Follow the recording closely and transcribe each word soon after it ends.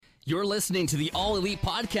You're listening to the All Elite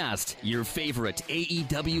Podcast, your favorite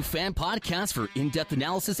AEW fan podcast for in-depth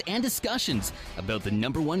analysis and discussions about the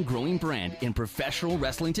 #1 growing brand in professional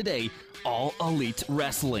wrestling today, All Elite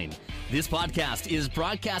Wrestling. This podcast is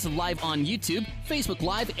broadcasted live on YouTube, Facebook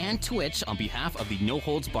Live, and Twitch on behalf of the No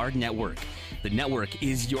Holds Barred Network. The network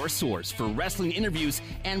is your source for wrestling interviews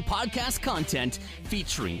and podcast content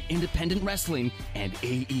featuring independent wrestling and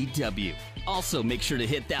AEW. Also, make sure to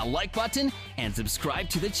hit that like button and subscribe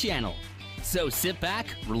to the channel. So sit back,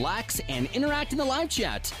 relax, and interact in the live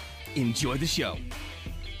chat. Enjoy the show.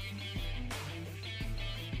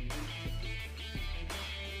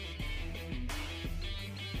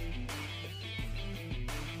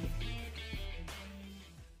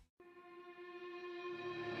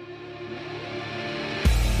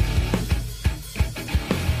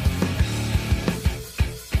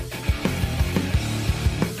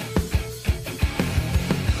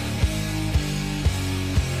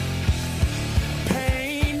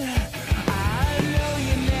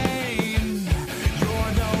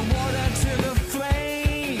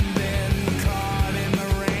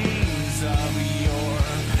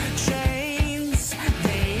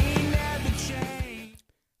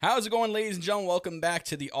 How's it going, ladies and gentlemen? Welcome back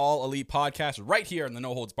to the All Elite Podcast right here on the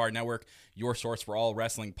No Holds Barred Network, your source for all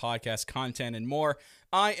wrestling podcast content and more.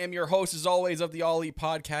 I am your host, as always, of the All Elite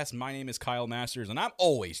Podcast. My name is Kyle Masters, and I'm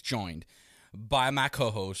always joined by my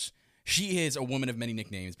co-host. She is a woman of many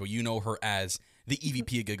nicknames, but you know her as the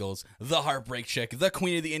EVP of Giggles, the Heartbreak Chick, the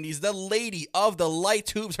Queen of the Indies, the Lady of the Light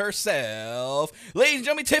Tubes herself. Ladies and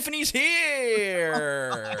gentlemen, Tiffany's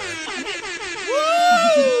here.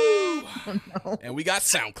 Woo! Oh, no. And we got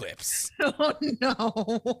sound clips. Oh,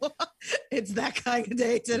 no. It's that kind of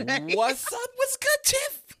day today. What's up? What's good,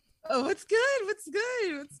 Tiff? Oh, what's good? What's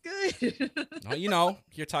good? What's good? Oh, you know,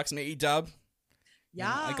 here talk some AEW.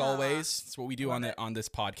 Yeah. Like always. That's what we do on this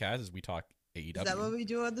podcast is we talk AEW. Is that what we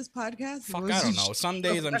do on this podcast? Fuck, I don't know. Some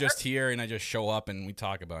days I'm just here and I just show up and we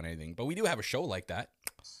talk about anything. But we do have a show like that.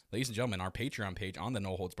 Ladies and gentlemen, our Patreon page on the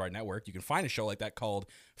No Holds Barred Network, you can find a show like that called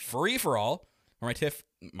Free For All, where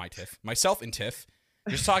myself and Tiff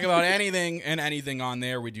just talk about anything and anything on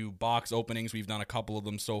there. We do box openings. We've done a couple of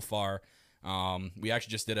them so far. We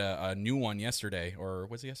actually just did a new one yesterday, or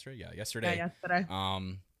was it yesterday? Yeah, yesterday. Yeah, yesterday.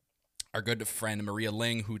 Our good friend Maria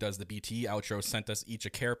Ling, who does the BT outro, sent us each a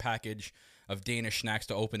care package of Danish snacks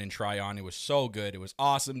to open and try on. It was so good. It was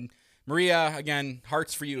awesome. Maria, again,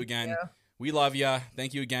 hearts for you again. Yeah. We love you.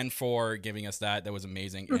 Thank you again for giving us that. That was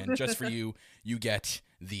amazing. And just for you, you get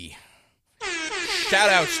the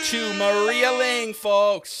shout-outs to Maria Ling,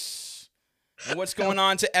 folks. And what's going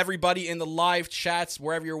on to everybody in the live chats,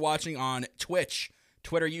 wherever you're watching on Twitch,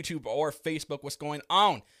 Twitter, YouTube, or Facebook? What's going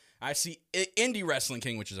on? I see Indie Wrestling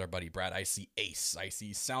King, which is our buddy Brad. I see Ace. I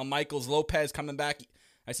see Sal Michaels Lopez coming back.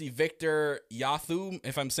 I see Victor Yathu,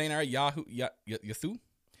 if I'm saying it right, Yathu.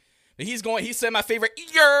 He said my favorite.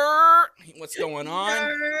 What's going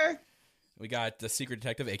on? We got the Secret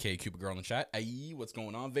Detective, a.k.a. Cuba Girl in the chat. Aye, what's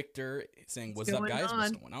going on? Victor saying, what's up, guys?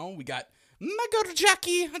 What's going on? We got my girl,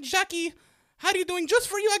 Jackie. Jackie, how are you doing? Just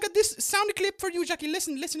for you, I got this sound clip for you, Jackie.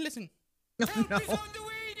 Listen. Oh, no.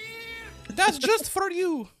 That's just for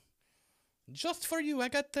you. Just for you. I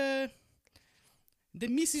got the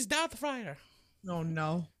Mrs. Doubtfire. Oh,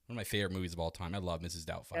 no. One of my favorite movies of all time. I love Mrs.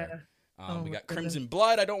 Doubtfire. Yeah. We got Crimson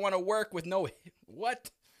Blood. I don't want to work with no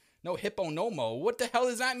hippo no mo. What the hell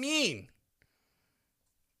does that mean?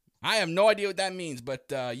 I have no idea what that means,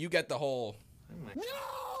 but you get the whole.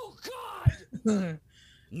 No, God!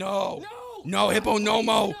 No, hippo no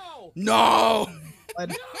mo. No.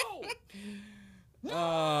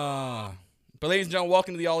 But ladies and gentlemen,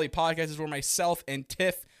 welcome to the All Elite Podcast. This is where myself and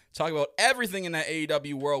Tiff talk about everything in that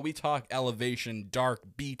AEW world. We talk Elevation, Dark,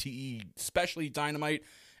 BTE, especially Dynamite,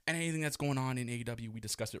 and anything that's going on in AEW. We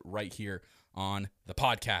discuss it right here on the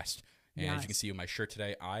podcast. And as you can see with my shirt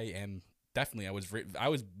today, I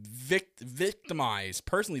was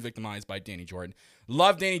personally victimized by Danny Jordan.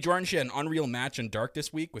 Love Danny Jordan. She had an unreal match in Dark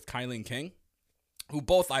this week with Kylie and King, who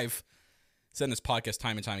both I've said in this podcast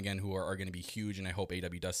time and time again who are going to be huge, and I hope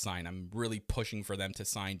AEW does sign. I'm really pushing for them to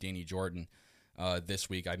sign Danny Jordan this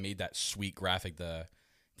week. I made that sweet graphic, the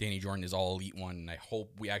Danny Jordan is All Elite one, and I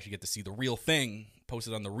hope we actually get to see the real thing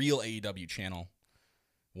posted on the real AEW channel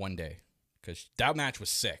one day, because that match was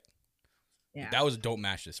sick. Yeah. That was a dope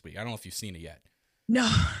match this week. I don't know if you've seen it yet. No,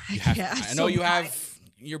 I know you have.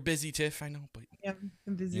 You're busy, Tiff. I know, but yeah,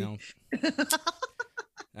 I'm busy. You know,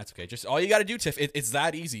 that's okay. Just all you got to do, Tiff. It's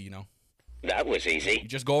that easy, you know. That was easy. You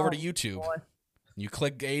just go over to YouTube. Boy. You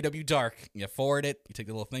click AEW Dark. You forward it. You take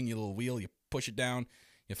the little thing, your little wheel. You push it down.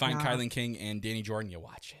 You find Kylie King and Danny Jordan. You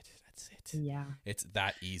watch it. That's it. Yeah. It's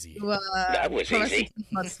that easy. That was Pro easy. Wrestling Tees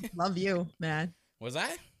must love you, man. Was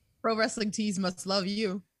that? Pro Wrestling Tees must love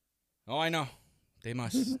you. Oh, I know. They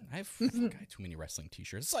must. I've got too many wrestling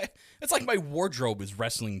T-shirts. It's like my wardrobe is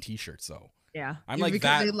wrestling T-shirts. though. Yeah. I'm You're like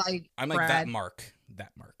that. becoming like I'm like Brad. that Mark.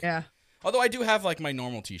 That Mark. Yeah. Although I do have like my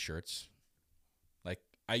normal T-shirts. Like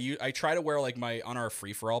I try to wear like my on our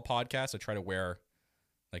Free for All podcast. I try to wear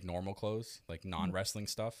like normal clothes, like non-wrestling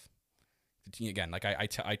stuff. Again, like I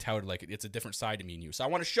touted like it's a different side to me and you. So I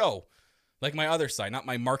want to show like my other side, not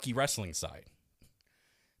my Marky wrestling side.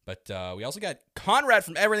 But we also got Conrad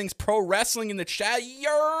from Everything's Pro Wrestling in the chat.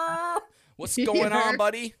 Yer! What's going on,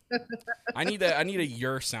 buddy? I need a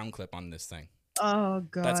your sound clip on this thing. Oh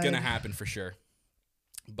god. That's gonna happen for sure.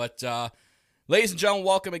 But ladies and gentlemen,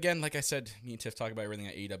 welcome again. Like I said, me and Tiff talk about everything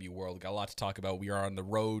at AEW World. Got a lot to talk about. We are on the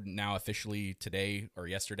road now officially today or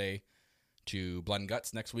yesterday to Blood and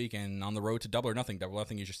Guts next week, and on the road to Double or Nothing. Double or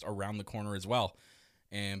Nothing is just around the corner as well.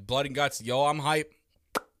 And Blood and Guts, yo, I'm hype.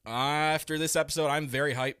 After this episode, I'm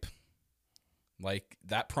very hype. Like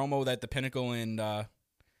that promo that the Pinnacle and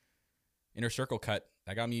Inner Circle cut,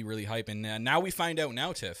 that got me really hype. And now we find out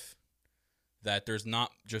now, Tiff, that there's not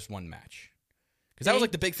just one match. Because that was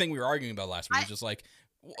like the big thing we were arguing about last week. It was just like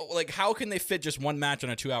how can they fit just one match on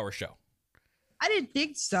a 2-hour show? I didn't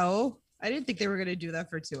think so. I didn't think they were gonna do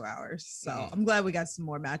that for 2 hours. So I'm glad we got some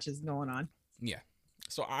more matches going on. Yeah.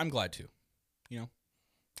 So I'm glad too. You know,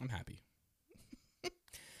 I'm happy.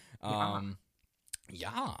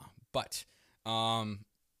 Yeah. But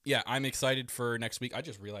yeah, I'm excited for next week. I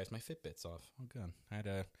just realized my Fitbit's off. Oh god.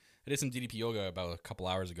 I did some DDP yoga about a couple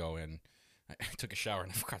hours ago, and I took a shower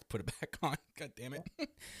and I forgot to put it back on. God damn it.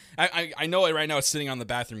 I know it right now. It's sitting on the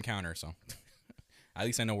bathroom counter, so at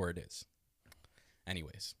least I know where it is.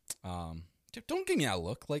 Anyways, don't give me that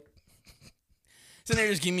look. Like, sitting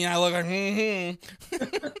there just give me that look like,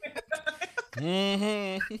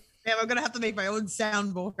 Damn, I'm gonna have to make my own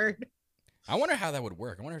soundboard. I wonder how that would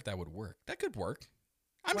work. I wonder if that would work. That could work.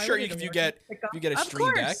 I'm Why sure would it if you work? get a Of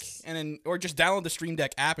Stream Deck course. and then or just download the Stream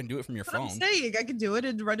Deck app and do it from your That's what phone. I'm saying. I could do it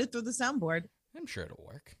and run it through the soundboard. I'm sure it'll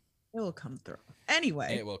work. It will come through.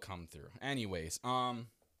 Anyway. It will come through. Anyways,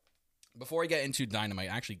 before I get into Dynamite,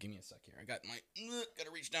 actually give me a sec here. I got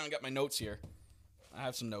gotta reach down. I got my notes here. I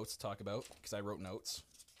have some notes to talk about because I wrote notes.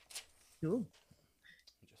 Cool.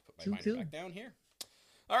 Just put my mind back down here.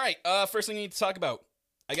 All right. First thing we need to talk about.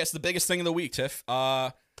 I guess the biggest thing of the week, Tiff.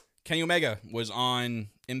 Kenny Omega was on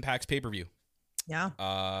Impact's pay-per-view.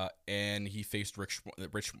 Yeah. And he faced Rich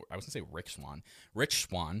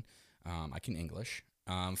Swann. I can English.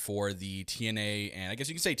 For the TNA and I guess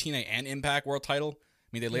you can say TNA and Impact World title. I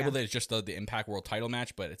mean, they labeled it as just the Impact World title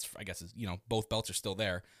match, but I guess it's, both belts are still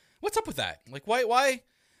there. What's up with that? Like, why?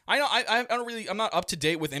 I know I'm not up to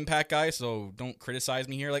date with Impact, guys, so don't criticize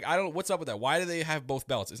me here. Like, I don't know what's up with that. Why do they have both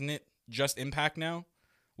belts? Isn't it just Impact now?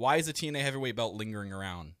 Why is the TNA heavyweight belt lingering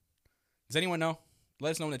around? Does anyone know?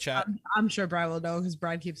 Let us know in the chat. I'm sure Brian will know because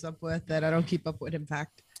Brian keeps up with it. I don't keep up with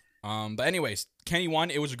Impact. But anyways, Kenny won.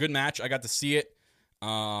 It was a good match. I got to see it.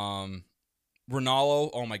 Ronaldo,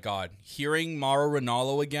 oh my god. Hearing Mauro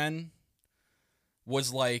Ronaldo again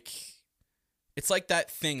was like, it's like that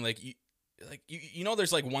thing, like you know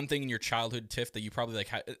there's like one thing in your childhood, Tiff, that you probably like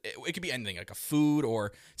it could be anything, like a food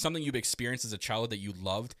or something you've experienced as a child that you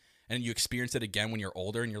loved, and you experience it again when you're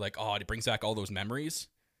older and you're like, oh, it brings back all those memories.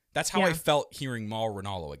 That's how I felt hearing Mauro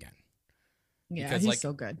Ronaldo again. Yeah, because, he's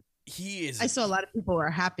so good. He is. I saw a lot of people were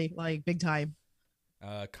happy, like big time.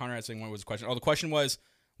 Conrad saying, what was the question? Oh, the question was,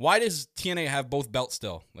 why does TNA have both belts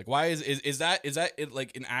still? Like, why is that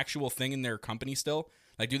like an actual thing in their company still?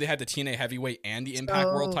 Like, do they have the TNA heavyweight and the Impact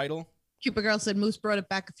World title? Cupid Girl said Moose brought it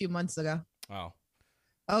back a few months ago. Oh.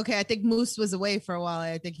 Okay, I think Moose was away for a while.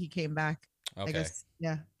 I think he came back. Okay. I guess,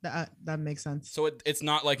 yeah, that makes sense. So it's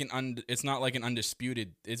not like an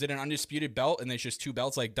undisputed. Is it an undisputed belt and there's just two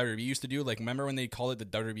belts like WWE used to do? Like, remember when they called it the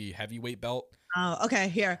WWE heavyweight belt? Oh, okay.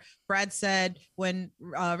 Here, Brad said when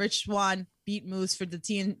Rich Swann beat Moose for the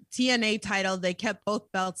TNA title, they kept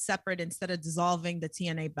both belts separate instead of dissolving the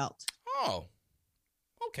TNA belt. Oh,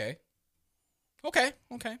 okay. Okay.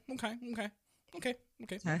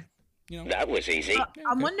 That was easy.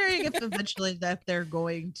 I'm wondering if eventually that they're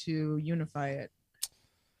going to unify it.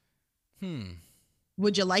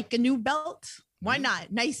 Would you like a new belt? Why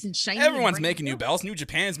not? Nice and shiny. Everyone's making new belts. New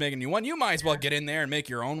Japan's making a new one. You might as well get in there and make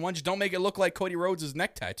your own one. Just don't make it look like Cody Rhodes'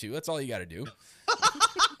 neck tattoo. That's all you got to do.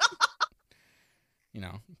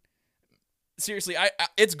 Seriously,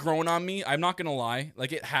 it's grown on me. I'm not gonna lie.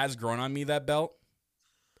 Like, it has grown on me, that belt.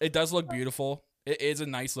 It does look beautiful. It is a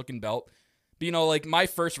nice looking belt. But like, my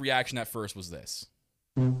first reaction at first was this.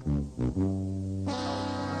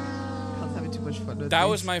 much fun. With That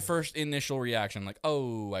these. was my first initial reaction. Like,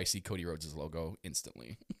 oh, I see Cody Rhodes' logo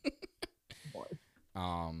instantly.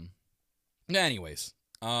 Anyways,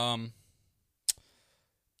 yeah.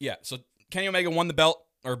 So Kenny Omega won the belt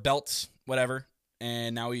or belts, whatever,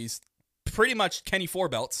 and now he's pretty much Kenny 4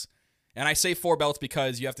 belts. And I say 4 belts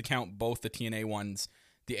because you have to count both the TNA ones,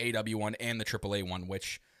 the AEW one, and the AAA one,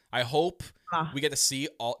 which I hope we get to see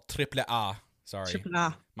all Triple A. Sorry, Triple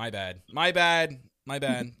A. My bad.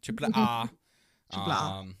 Triple A.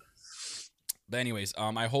 But anyways,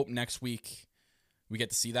 I hope next week we get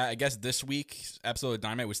to see that. I guess this week's episode of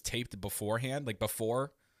Dynamite was taped beforehand, like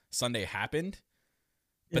before Sunday happened.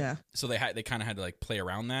 But, Yeah. So they kind of had to like play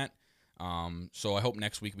around that. So I hope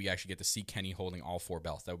next week we actually get to see Kenny holding all 4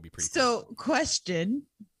 belts. That would be pretty cool. So, question: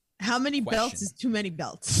 how many belts is too many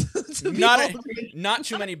belts? Not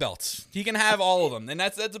too many belts. He can have all of them, and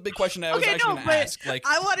that's a big question that I was actually going to ask. Like,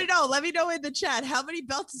 I want to know. Let me know in the chat. How many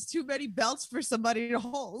belts is too many belts for somebody to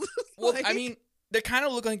hold? Well, I mean, they kind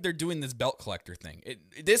of look like they're doing this belt collector thing. It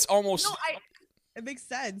makes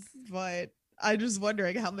sense, but I'm just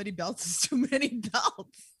wondering how many belts is too many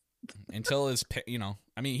belts. Until his,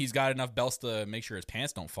 I mean, he's got enough belts to make sure his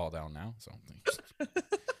pants don't fall down now, so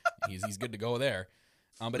he's good to go there.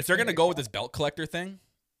 But if they're gonna go with this belt collector thing,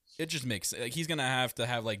 it just makes like he's gonna have to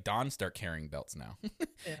have like Don start carrying belts now.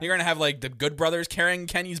 Yeah. You're gonna have like the Good Brothers carrying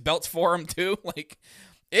Kenny's belts for him too. Like,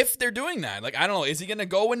 if they're doing that, like I don't know, is he gonna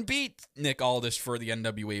go and beat Nick Aldis for the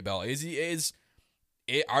NWA belt?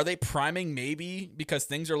 Are they priming maybe because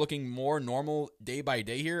things are looking more normal day by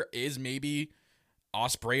day here? Is maybe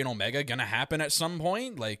Ospreay and Omega gonna happen at some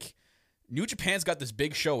point? Like, New Japan's got this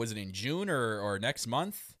big show. Is it in June or next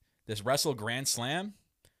month? This Wrestle Grand Slam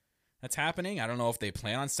that's happening. I don't know if they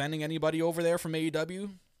plan on sending anybody over there from AEW.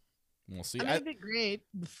 We'll see. That'd be great.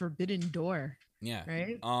 The Forbidden Door. Yeah.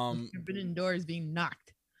 Right. The Forbidden Door is being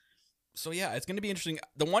knocked. So yeah, it's gonna be interesting.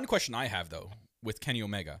 The one question I have though with Kenny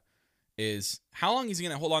Omega is how long is he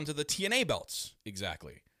gonna hold on to the TNA belts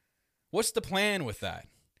exactly? What's the plan with that?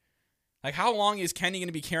 Like, how long is Kenny going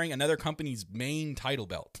to be carrying another company's main title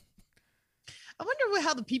belt? I wonder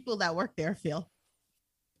how the people that work there feel.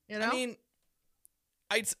 You know? I mean,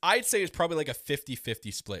 I'd say it's probably like a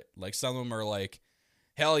 50-50 split. Like, some of them are like,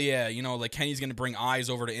 hell yeah, like Kenny's going to bring eyes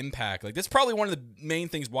over to Impact. Like, that's probably one of the main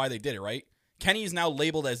things why they did it, right? Kenny is now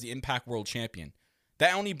labeled as the Impact World Champion.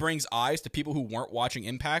 That only brings eyes to people who weren't watching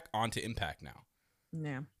Impact onto Impact now.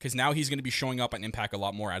 Yeah. Because now he's going to be showing up on Impact a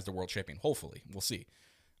lot more as the World Champion. Hopefully. We'll see.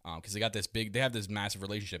 Because they have this massive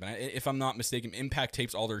relationship. And if I'm not mistaken, Impact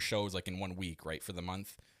tapes all their shows like in 1 week, right, for the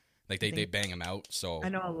month. Like they bang them out. So I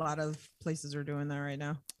know a lot of places are doing that right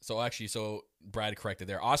now. So Brad corrected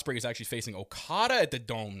there. Ospreay is actually facing Okada at the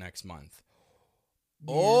Dome next month.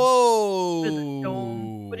 Yeah. Oh, the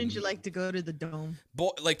Dome. Wouldn't you like to go to the Dome?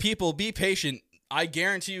 Like, people, be patient. I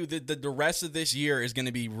guarantee you that the rest of this year is going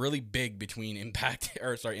to be really big between Impact,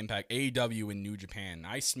 AEW and New Japan.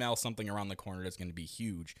 I smell something around the corner that's going to be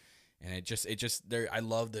huge. And I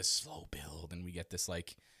love this slow build, and we get these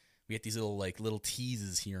little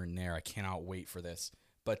teases here and there. I cannot wait for this.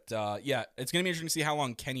 But yeah, it's going to be interesting to see how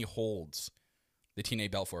long Kenny holds the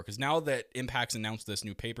TNA belt for. Because now that Impact's announced this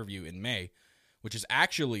new pay-per-view in May, which is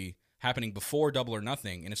actually happening before Double or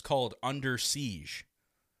Nothing, and it's called Under Siege.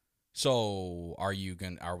 So are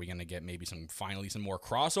we gonna get maybe some more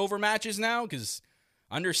crossover matches now? Because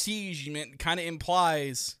Under Siege kind of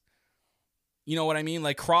implies, you know what I mean,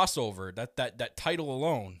 like crossover. That title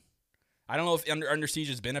alone. I don't know if Under Siege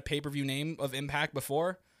has been a pay-per-view name of Impact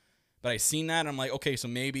before, but I've seen that and I'm like, okay, so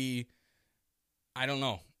maybe, I don't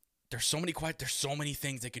know. There's so many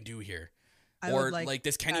things they can do here. Or like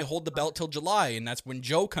does Kenny hold the belt till July, and that's when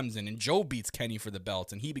Joe comes in and Joe beats Kenny for the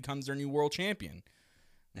belt and he becomes their new world champion.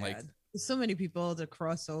 Like, there's so many people to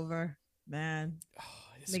cross over, man.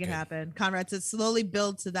 Make it good. Happen. Conrad said slowly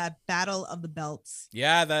build to that battle of the belts.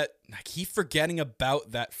 Yeah, I keep forgetting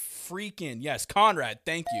about that freaking. Yes, Conrad.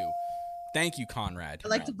 Thank you, Conrad. I'd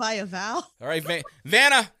like to buy a Val. All right,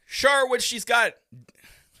 Vanna, sure, what she's got.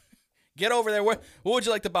 Get over there. What would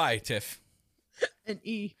you like to buy, Tiff? An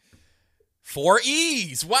E. 4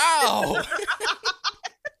 E's. Wow.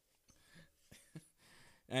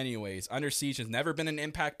 Anyways, Under Siege has never been an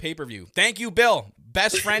Impact pay-per-view. Thank you, Bill.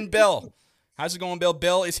 Best friend Bill. How's it going, Bill?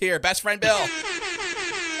 Bill is here. Best friend Bill.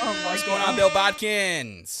 What's going on, Bill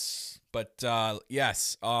Bodkins? But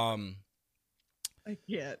yes. I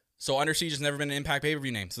can't. So Under Siege has never been an Impact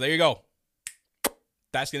pay-per-view name. So there you go.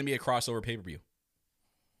 That's going to be a crossover pay-per-view.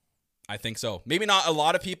 I think so. Maybe not a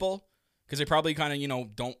lot of people, because they probably kind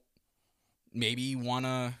of, don't maybe want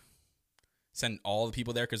to send all the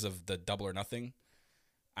people there because of the Double or Nothing.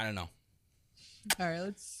 I don't know. All right,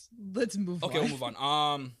 let's move on. Okay, we'll move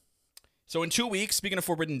on. So in 2 weeks, speaking of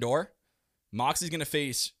Forbidden Door, Moxley's gonna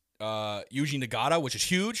face Yuji Nagata, which is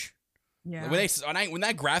huge. Yeah. When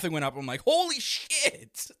that graphic went up, I'm like, holy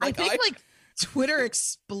shit! I think Twitter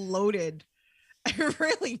exploded. It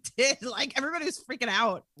really did. Like everybody was freaking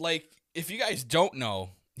out. Like, if you guys don't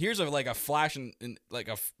know, here's a flash and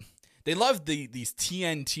they love these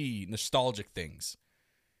TNT nostalgic things,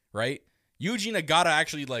 right? Yuji Nagata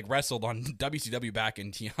actually like wrestled on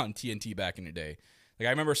WCW on TNT back in the day. Like I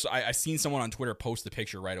remember, I seen someone on Twitter post the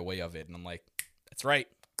picture right away of it, and I'm like, that's right.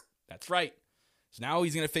 So now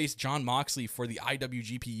he's gonna face Jon Moxley for the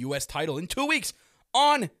IWGP US title in 2 weeks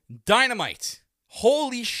on Dynamite.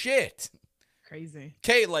 Holy shit! Crazy.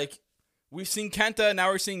 Okay, like we've seen Kenta, now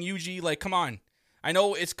we're seeing Yuji. Like, come on. I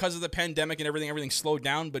know it's because of the pandemic and everything slowed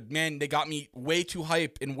down, but man, they got me way too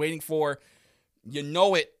hype and waiting for,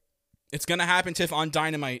 it's gonna happen, Tiff, on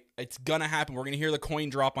Dynamite. It's gonna happen. We're gonna hear the coin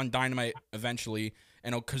drop on Dynamite eventually,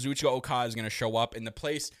 and Kazuchika Okada is gonna show up in the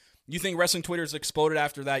place. You think wrestling Twitter has exploded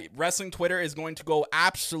after that? Wrestling Twitter is going to go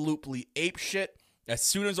absolutely apeshit as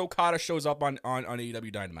soon as Okada shows up on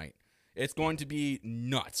AEW Dynamite. It's going to be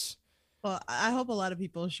nuts. Well, I hope a lot of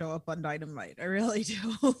people show up on Dynamite. I really do.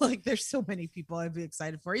 Like, there's so many people I'd be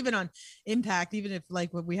excited for. Even on Impact, even if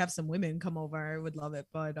like when we have some women come over, I would love it.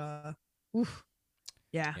 But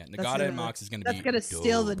yeah, Nagata and Mox is gonna be. That's gonna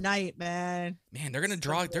steal the night, man. Man, they're gonna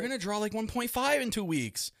draw. They're gonna draw like 1.5 in 2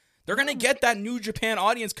 weeks. They're gonna get that New Japan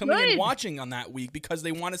audience coming in watching on that week because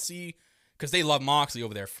they want to see, because they love Moxley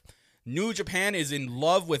over there. New Japan is in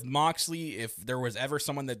love with Moxley. If there was ever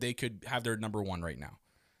someone that they could have their number one right now.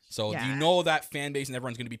 So you know that fan base and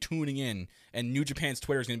everyone's going to be tuning in, and New Japan's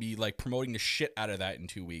Twitter is going to be like promoting the shit out of that in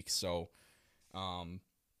 2 weeks. So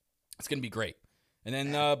it's going to be great. And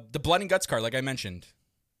then the Blood and Guts card, like I mentioned,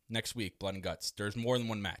 next week, Blood and Guts. There's more than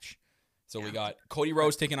one match. So we got Cody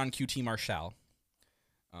Rhodes taking on QT Marshall.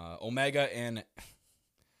 Omega and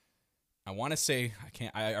I want to say,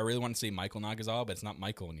 I really want to say Michael Nakazawa, but it's not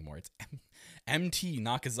Michael anymore. It's MT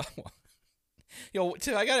Nakazawa. Yo,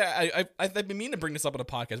 Tim, I've been meaning to bring this up on a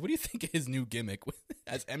podcast. What do you think of his new gimmick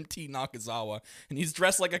as MT Nakazawa? And he's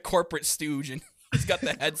dressed like a corporate stooge, and he's got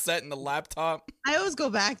the headset and the laptop. I always go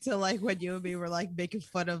back to like when you and me were like making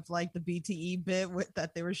fun of like the BTE bit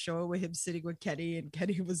that they were showing with him sitting with Kenny, and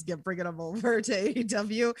Kenny was bringing him over to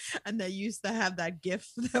AEW, and they used to have that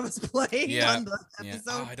GIF that was playing on the episode.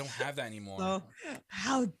 Oh, I don't have that anymore. So,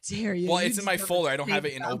 how dare you? Well, it's in my folder. I don't have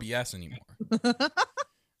it in OBS anymore.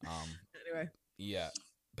 Anyway. Yeah,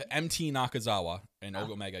 but MT Nakazawa and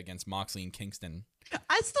Omega against Moxley and Kingston.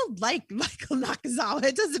 I still like Michael Nakazawa.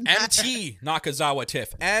 It doesn't matter. MT Nakazawa,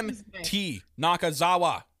 Tiff. MT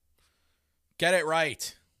Nakazawa. Get it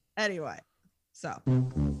right. Anyway, so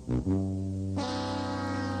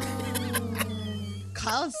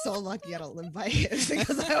Kyle's so lucky I don't live by him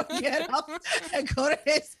because I would get up and go to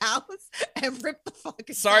his house and rip the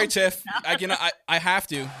fucking. Sorry, Tiff. I have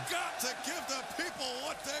to. Got to give the people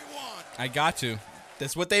what they want. I got to.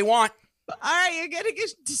 That's what they want. All right, you're gonna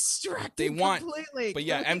get distracted. They want completely. But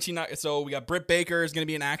yeah, so we got Britt Baker is gonna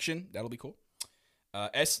be in action. That'll be cool.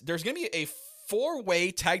 There's gonna be a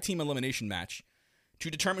 4-way tag team elimination match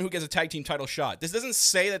to determine who gets a tag team title shot. This doesn't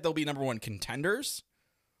say that they'll be number one contenders,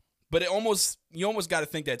 but you almost got to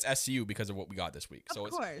think that it's SCU because of what we got this week. So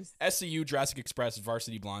it's SCU, Jurassic Express,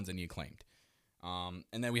 Varsity Blondes, and the Acclaimed. And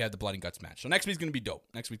then we have the Blood and Guts match. So next week's gonna be dope.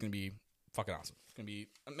 Next week's gonna be fucking awesome. It's gonna be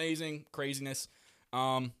amazing craziness.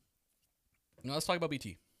 Let's talk about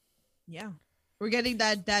BT. Yeah, we're getting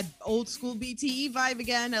that old school BTE vibe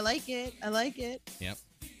again. I like it. Yep,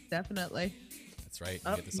 definitely. That's right.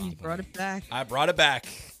 Oh, you brought it back. I brought it back.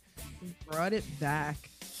 You brought it back.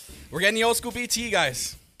 We're getting the old school BT,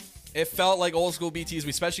 guys. It felt like old school BTs,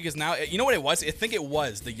 especially because now, you know what it was? I think it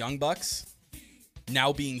was the Young Bucks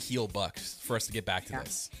now being heel Bucks for us to get back to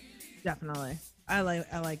this. Definitely. I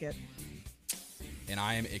like it. And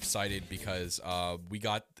I am excited because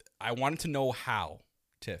I wanted to know how,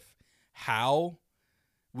 Tiff, how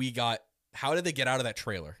did they get out of that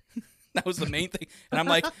trailer? That was the main thing. And I'm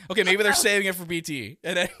like, okay, maybe they're saving it for BT.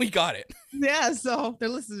 And then we got it. Yeah, so they're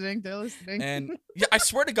listening. And yeah, I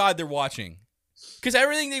swear to God, they're watching. Because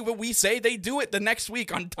everything we say, they do it the next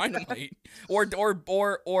week on Dynamite.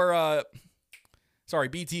 Sorry,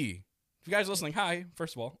 BT. If you guys are listening, hi,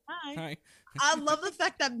 first of all. Hi. I love the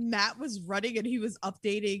fact that Matt was running and he was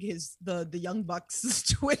updating the Young Bucks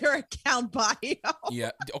Twitter account bio.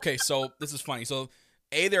 Yeah. Okay. So this is funny. So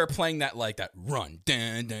they were playing that run.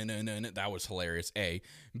 Dun, dun, dun, dun, dun. That was hilarious.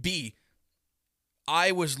 B,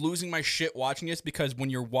 I was losing my shit watching this because when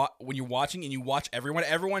you're watching and you watch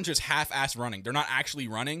everyone's just half-ass running. They're not actually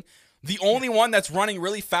running. The only one that's running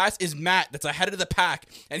really fast is Matt, that's ahead of the pack,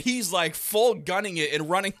 and he's like full gunning it and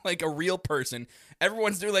running like a real person.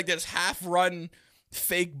 Everyone's doing like this half-run,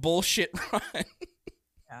 fake bullshit run.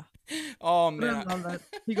 Yeah. Oh, I man. love that.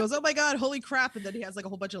 He goes, "Oh my god, holy crap!" And then he has like a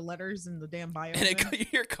whole bunch of letters in the damn bio. And thing. you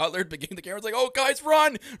hear Cutler begin the camera's like, "Oh, guys,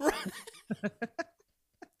 run!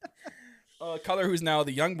 Cutler, who's now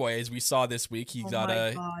the young boy, as we saw this week, he got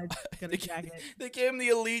a jacket. They gave him the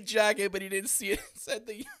elite jacket, but he didn't see it. It said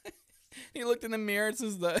he looked in the mirror. It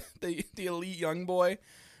says the elite young boy.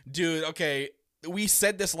 Dude, okay, we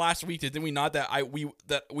said this last week, didn't we not? That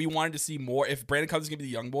we wanted to see more. If Brandon Cutler's gonna be the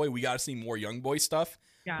young boy, we got to see more young boy stuff.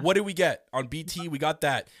 Yeah. What did we get on BT? We got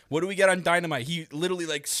that. What do we get on Dynamite? He literally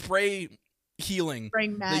like spray healing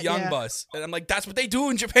Matt, the young bus, and I'm like, that's what they do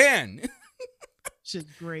in Japan.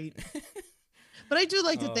 Shit's great. But I do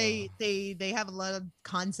like that they have a lot of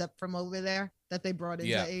concept from over there that they brought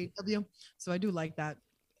into AEW. So I do like that.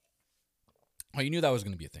 Oh, you knew that was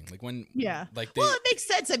going to be a thing. Like when, like well, it makes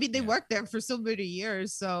sense. I mean, they worked there for so many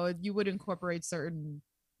years, so you would incorporate certain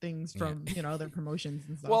things from other promotions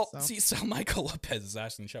and stuff. Well, see, Sal Michael Lopez is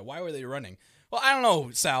asking the chat, why were they running? Well, I don't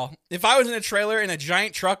know, Sal. If I was in a trailer and a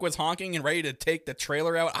giant truck was honking and ready to take the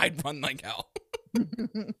trailer out, I'd run like hell.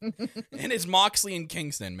 And it's Moxley and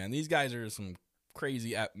Kingston, man. These guys are some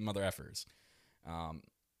crazy mother effers. I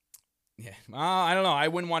don't know. I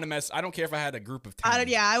wouldn't want to mess. I don't care if I had a group of 10.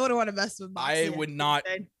 I wouldn't want to mess with Moxley. I would not.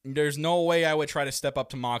 There's no way I would try to step up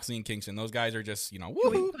to Moxley and Kingston. Those guys are just, Can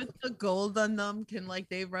we put the gold on them? Can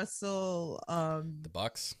they wrestle the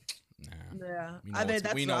Bucks? Nah. Yeah. I mean,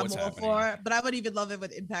 that's what I'm all for. But I would even love it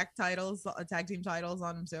with Impact titles, tag team titles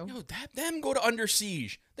on them too. Yo, them go to Under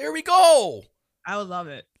Siege. There we go. I would love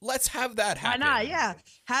it. Let's have that happen. Why not? Yeah.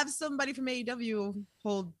 Have somebody from AEW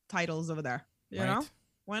hold titles over there. You know?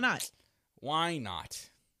 Why not? Why not?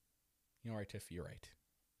 You know, right, Tiff? You're right.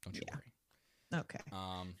 Don't you worry. Okay.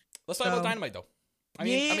 Let's talk about Dynamite, though. I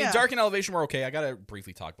mean, Dark and Elevation were okay. I got to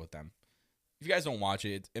briefly talk about them. If you guys don't watch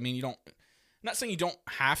it, I mean, I'm not saying you don't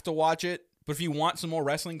have to watch it, but if you want some more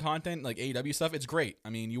wrestling content, like AEW stuff, it's great. I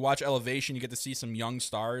mean, you watch Elevation, you get to see some young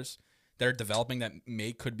stars that are developing that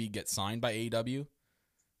could get signed by AEW.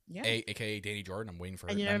 Yeah. AKA Danny Jordan. I'm waiting for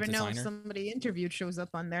her. And you never know if somebody interviewed shows up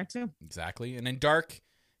on there too. Exactly. And then Dark,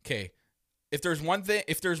 okay. If there's one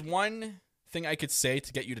thing I could say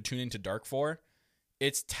to get you to tune into Dark for,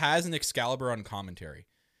 it's Taz and Excalibur on commentary.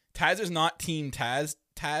 Taz is not Team Taz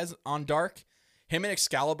on Dark. Him and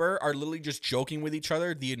Excalibur are literally just joking with each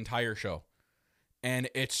other the entire show. And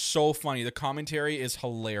it's so funny. The commentary is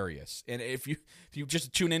hilarious. And if you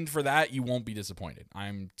just tune in for that, you won't be disappointed.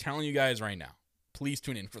 I'm telling you guys right now. Please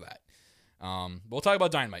tune in for that. We'll talk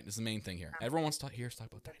about Dynamite. This is the main thing here. Everyone wants to hear us talk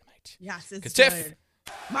about Dynamite. Yes, it's Tiff,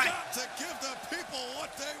 got to give the people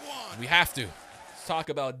what they want. We have to. Let's talk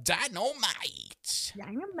about Dynamite.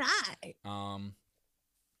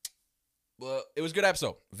 Well, it was a good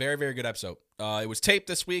episode. Very, very good episode. It was taped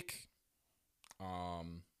this week,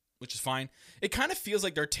 which is fine. It kind of feels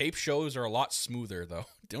like their tape shows are a lot smoother, though.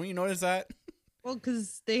 Don't you notice that? Well,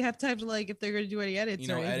 because they have time to, if they're going to do any edits.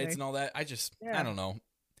 Edits and all that. I don't know.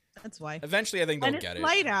 That's why. Eventually, I think they'll get it.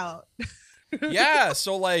 Light out. Yeah,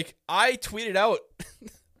 so, I tweeted out.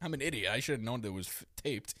 I'm an idiot. I should have known that it was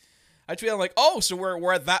taped. I tweeted out, so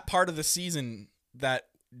we're at that part of the season that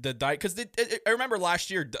because I remember last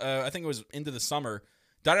year, I think it was into the summer,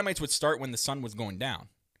 Dynamites would start when the sun was going down.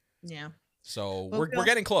 Yeah. So we're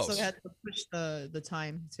getting close. So had to push the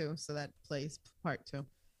time too, so that plays part too.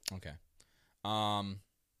 Okay.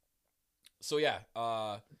 So yeah.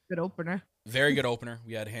 Good opener. Very good opener.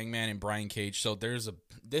 We had Hangman and Brian Cage. So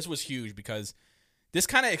this was huge because this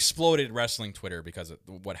kind of exploded wrestling Twitter because of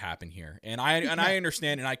what happened here, and I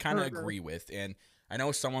understand and I kind of agree with, and I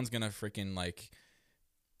know someone's gonna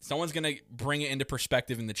bring it into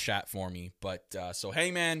perspective in the chat for me, but so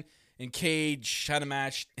Hangman and Cage had a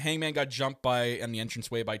match. Hangman got jumped on the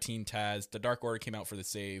entranceway by Team Taz. The Dark Order came out for the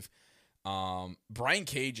save. Brian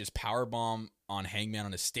Cage's powerbomb on Hangman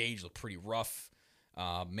on the stage looked pretty rough.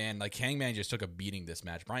 Hangman just took a beating this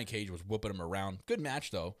match. Brian Cage was whooping him around. Good match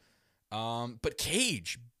though. But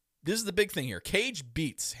Cage, this is the big thing here. Cage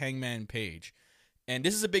beats Hangman Page. And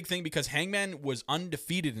this is a big thing because Hangman was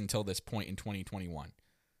undefeated until this point in 2021.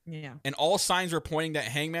 Yeah. And all signs were pointing that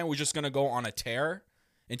Hangman was just going to go on a tear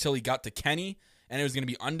until he got to Kenny, and it was going to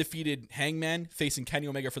be undefeated Hangman facing Kenny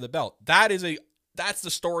Omega for the belt. That's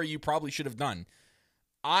the story you probably should have done.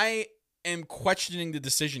 I am questioning the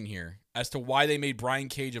decision here as to why they made Brian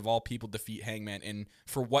Cage, of all people, defeat Hangman, and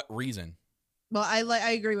for what reason. Well,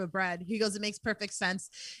 I agree with Brad. He goes, it makes perfect sense.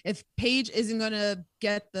 If Paige isn't gonna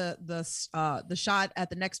get the shot at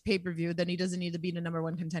the next pay-per-view, then he doesn't need to be the number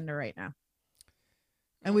one contender right now.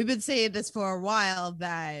 And we've been saying this for a while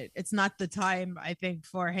that it's not the time, I think,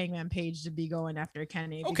 for Hangman Page to be going after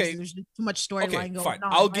Kenny. Okay. There's too much storyline going fine.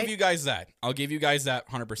 on. I'll give you guys that.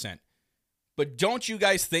 100%. But don't you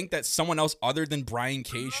guys think that someone else other than Brian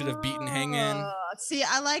Cage should have beaten Hangman? See,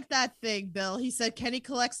 I like that thing, Bill. He said Kenny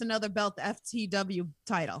collects another belt, the FTW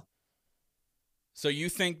title. So you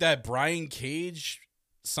think that Brian Cage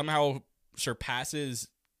somehow surpasses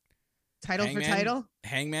Title Hangman, for title?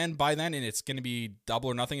 Hangman by then, and it's going to be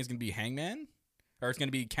double or nothing? It's going to be Hangman? Or it's going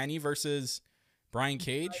to be Kenny versus Brian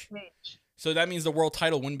Cage? So that means the world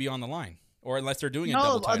title wouldn't be on the line. Or unless they're doing a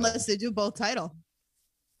double title. Unless they do both title.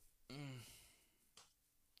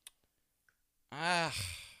 I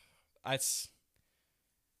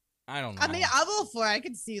don't know. I mean, I'm all for it. I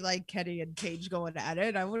could see like Kenny and Cage going at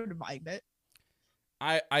it. I wouldn't mind it.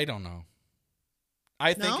 I don't know.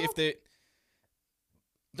 I think No? if they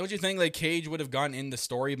don't you think like Cage would have gotten in the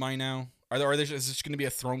story by now? Is this just going to be a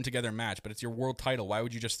thrown together match? But it's your world title. Why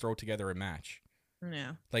would you just throw together a match?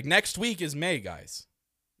 Yeah. Like next week is May, guys.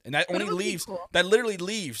 And that But it only would be leaves cool. that literally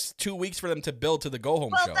leaves 2 weeks for them to build to the go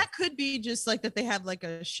home Well, show. that could be just like that they have like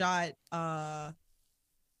a shot,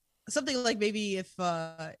 something like maybe if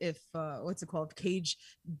what's it called? Cage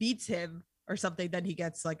beats him or something, then he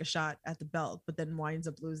gets like a shot at the belt, but then winds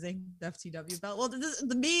up losing the FTW belt. Well,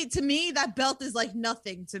 to me, that belt is like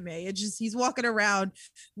nothing to me. It's just he's walking around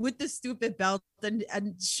with the stupid belt and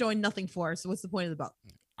showing nothing for us. So what's the point of the belt?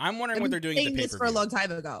 I'm wondering I've what been they're doing at the saying this for a pay-per-view. long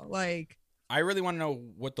time ago. Like I really want to know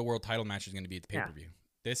what the world title match is going to be at the Yeah.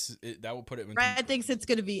 pay-per-view. That will put it into Brad thinks it's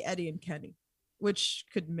going to be Eddie and Kenny, which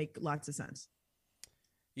could make lots of sense.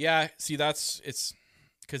 Yeah, see, it's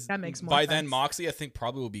because That makes more by then sense. Moxley, I think,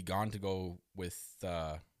 probably will be gone to go with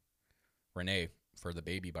Renee for the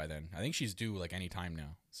baby by then. I think she's due like any time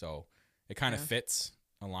now, so it kind of Yeah. fits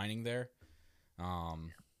aligning there. Yeah,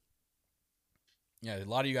 a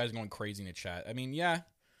lot of you guys going crazy in the chat. I mean, yeah,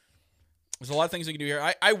 there's a lot of things we can do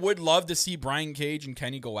here. I would love to see Brian Cage and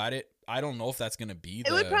Kenny go at it. I don't know if that's gonna be.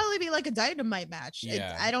 It would probably be like a Dynamite match.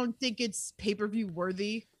 Yeah. I don't think it's pay-per-view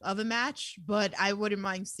worthy of a match, but I wouldn't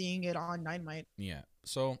mind seeing it on Dynamite. Yeah.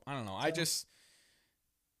 So I don't know. I just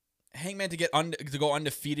Hangman to go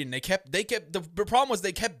undefeated, and they kept the problem was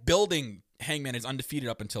they kept building Hangman as undefeated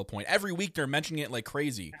up until point. Every week they're mentioning it like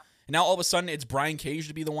crazy, and now all of a sudden it's Brian Cage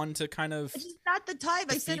to be the one to kind of. It's just not the time.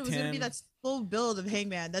 I said it was defeat going to be him. that full build of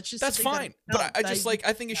Hangman. That's just That's something fine, that but I just like,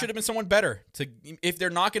 I think it should have been someone better. If they're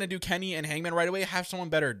not going to do Kenny and Hangman right away, have someone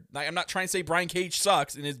better. Like, I'm not trying to say Brian Cage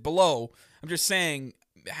sucks and is below. I'm just saying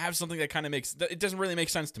have something that kind of makes it doesn't really make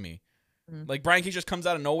sense to me. Like Brian Cage just comes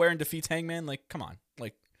out of nowhere and defeats Hangman. Like, come on.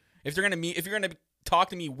 Like, if you're gonna talk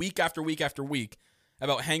to me week after week after week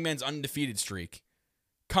about Hangman's undefeated streak,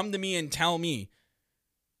 come to me and tell me,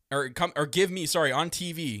 or give me on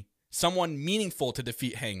TV someone meaningful to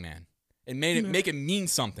defeat Hangman and make it mean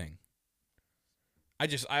something.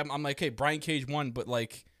 I'm like, hey, Brian Cage won, but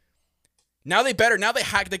like now they kind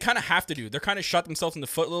of have to do. They're kind of shot themselves in the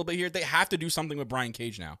foot a little bit here. They have to do something with Brian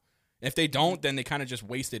Cage now. If they don't, then they kind of just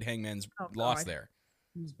wasted Hangman's loss there.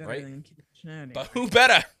 Who's better right? than Cage anyway. But who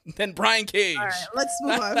better than Brian Cage? All right, let's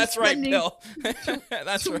move on. That's right, Spending Bill.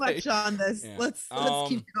 That's too right. much on this. Yeah. Let's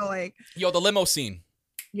keep going. Yo, the limo scene.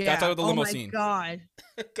 Yeah. talk about the limo oh my scene. God.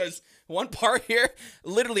 Because one part here,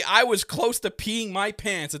 literally, I was close to peeing my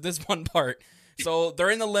pants at this one part. So they're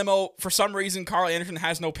in the limo. For some reason, Carl Anderson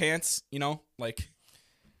has no pants. You know, like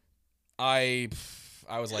I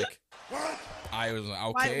was like, I was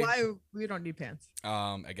okay. Why we don't need pants?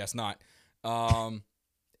 I guess not.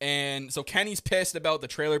 And so Kenny's pissed about the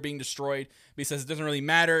trailer being destroyed. But he says it doesn't really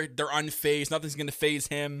matter. They're unfazed. Nothing's gonna phase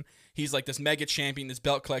him. He's like this mega champion, this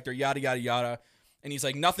belt collector, yada yada yada. And he's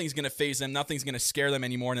like, nothing's gonna phase them. Nothing's gonna scare them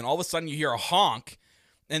anymore. And then all of a sudden, you hear a honk,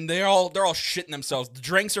 and they're all shitting themselves. The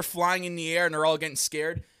drinks are flying in the air, and they're all getting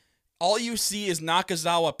scared. All you see is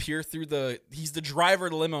Nakazawa peer through he's the driver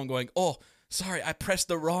of the limo and going, oh, sorry, I pressed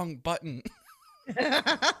the wrong button.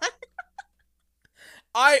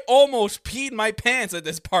 I almost peed my pants at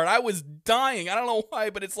this part. I was dying. I don't know why,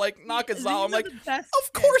 but it's like Nakazawa. I'm like,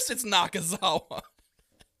 of course it's Nakazawa.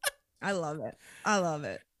 I love it. I love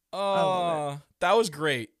it. Oh, that was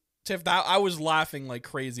great. Tiff, I was laughing like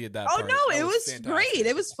crazy at that part. No, That it was fantastic. great.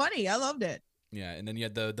 It was funny. I loved it. Yeah, and then you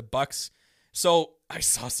had the Bucks. So I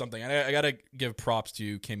saw something. I gotta give props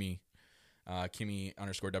to Kimmy, Kimmy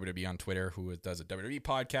 _WWE on Twitter, who does a WWE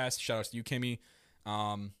podcast. Shout out to you, Kimmy.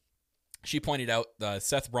 She pointed out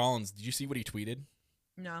Seth Rollins. Did you see what he tweeted?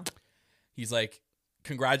 No. He's like,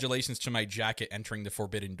 congratulations to my jacket entering the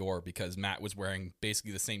Forbidden Door because Matt was wearing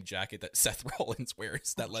basically the same jacket that Seth Rollins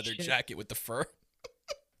wears, that leather jacket with the fur.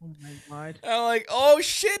 Oh my God. And I'm like, oh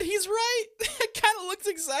shit, he's right. It kind of looks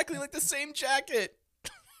exactly like the same jacket.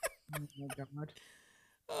 Oh my God.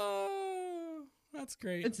 Oh, that's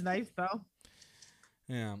great. It's nice though.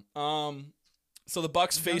 Yeah. So the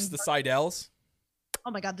Bucks face the Seidels. Oh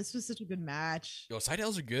my God, this was such a good match. Yo,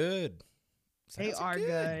 Seidels are good. They are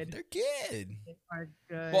good. They're good. They are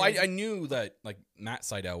good. Well, I knew that like Matt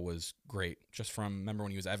Seidel was great just from remember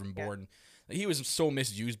when he was Evan Bourne. Like, he was so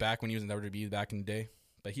misused back when he was in WWE back in the day.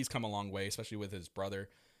 But he's come a long way, especially with his brother.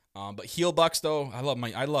 But heel Bucks though, I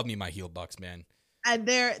love me my heel Bucks, man. And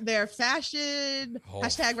their fashion,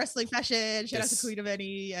 hashtag wrestling fashion. Shout out to Queen of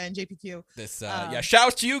Any and JPQ. Shout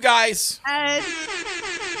out to you guys. And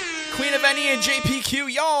Queen of Any and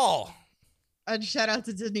JPQ, y'all. And shout out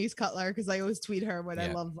to Denise Cutler because I always tweet her when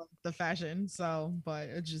I love the fashion. So, but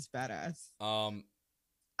it's just badass.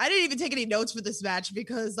 I didn't even take any notes for this match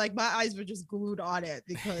because like my eyes were just glued on it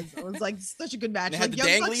because it was like such a good match. Like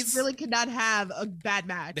Young Bucks really could not have a bad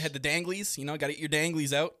match. They had the danglies, got to get your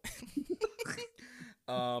danglies out.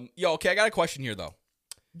 Okay, I got a question here though.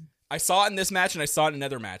 I saw it in this match and I saw it in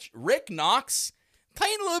another match. Rick Knox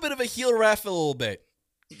playing a little bit of a heel ref a little bit.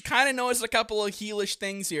 Kind of noticed a couple of heelish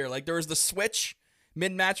things here. Like there was the switch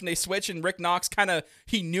mid-match when they switched and Rick Knox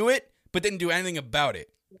he knew it but didn't do anything about it.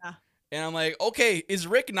 Yeah. And I'm like, okay, is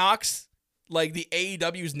Rick Knox like the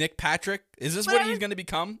AEW's Nick Patrick? Is this what he's going to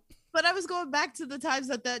become? But I was going back to the times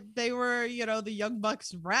that they were, the Young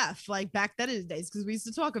Bucks ref, like back then in the days, because we used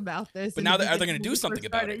to talk about this. But now are they going to do something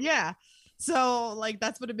about it? Yeah. So like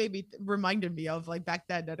that's what it reminded me of. Like back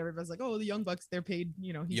then, that everybody's like, oh, the Young Bucks, they're paid.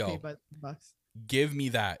 He's paid by the Bucks. Give me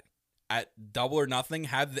that at Double or Nothing.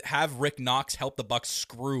 Have Rick Knox help the Bucks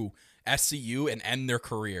screw SCU and end their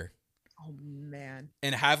career. Oh man!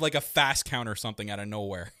 And have like a fast count or something out of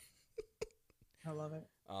nowhere. I love it.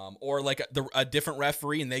 Or like a different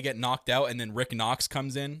referee and they get knocked out and then Rick Knox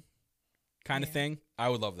comes in, kind of thing. I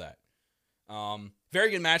would love that.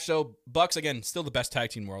 Very good match though. Bucks again, still the best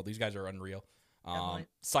tag team in the world. These guys are unreal.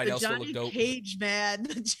 Seidel still look dope. Cage man,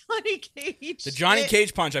 the Johnny Cage. The Johnny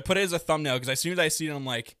Cage punch. I put it as a thumbnail because as soon as I see it, I'm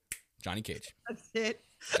like, Johnny Cage. That's it.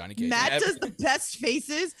 Johnny Cage. Matt does the best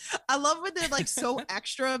faces. I love when they're like so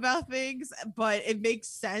extra about things, but it makes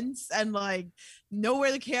sense and like know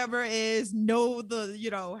where the camera is, know the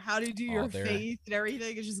how to do your face and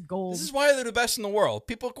everything. It's just gold. This is why they're the best in the world.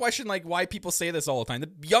 People question like why people say this all the time.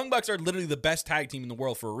 The Young Bucks are literally the best tag team in the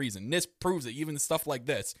world for a reason. And this proves it. Even stuff like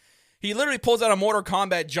this. He literally pulls out a Mortal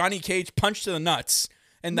Kombat Johnny Cage punch to the nuts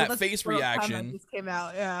and that face reaction. Just came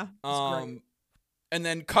out, yeah. And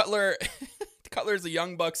then Cutler's the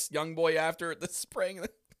Young Bucks young boy after the spraying.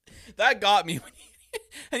 That got me.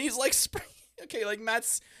 And he's like spraying. Okay, like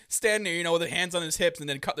Matt's standing there, with the hands on his hips, and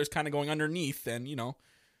then Cutler's kind of going underneath. And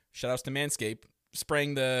shout outs to Manscaped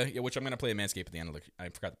spraying which I'm gonna play a Manscaped at the end of I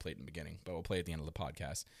forgot to play it in the beginning, but we'll play it at the end of the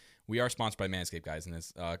podcast. We are sponsored by Manscaped, guys, and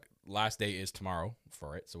this last day is tomorrow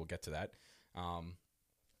for it, so we'll get to that.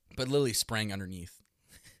 But Lily spraying underneath.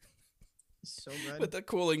 So good. With the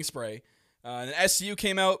cooling spray. And SCU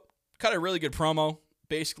came out, cut a really good promo,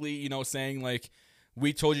 basically, saying like,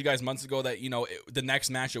 we told you guys months ago that, the next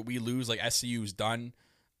match that we lose, like SCU is done.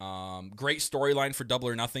 Great storyline for Double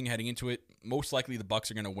or Nothing heading into it. Most likely the Bucks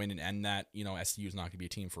are going to win and end that. SCU is not going to be a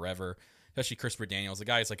team forever, especially Christopher Daniels. The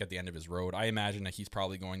guy is like at the end of his road. I imagine that he's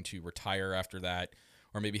probably going to retire after that,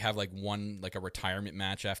 or maybe have like a retirement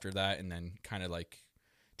match after that, and then kind of like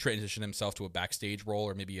transition himself to a backstage role,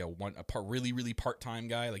 or maybe a really, really part-time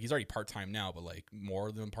guy. Like he's already part-time now, but like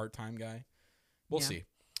more than part-time guy. We'll see.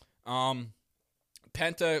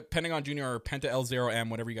 Pentagon Jr. or Penta L0M,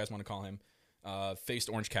 whatever you guys want to call him, faced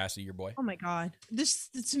Orange Cassidy, your boy. Oh my God. This,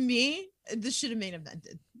 to me, this should have main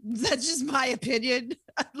evented. That's just my opinion.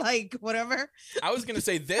 Like, whatever. I was going to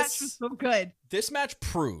say this. Match was so good. This match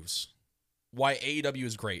proves why AEW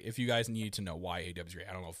is great. If you guys need to know why AEW is great.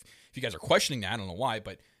 I don't know if you guys are questioning that. I don't know why,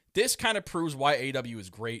 but this kind of proves why AEW is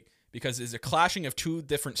great, because there's a clashing of two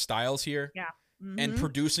different styles here. Yeah. Mm-hmm. And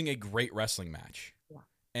producing a great wrestling match. Yeah.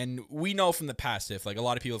 And we know from the past, if like a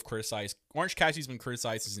lot of people have criticized, Orange Cassidy's been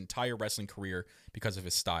criticized his entire wrestling career because of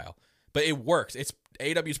his style. But it works.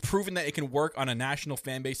 AEW's proven that it can work on a national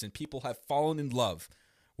fan base, and people have fallen in love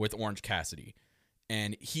with Orange Cassidy.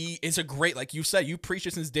 And he is a great, like you said, you preached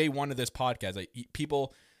it since day one of this podcast. Like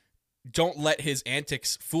people don't let his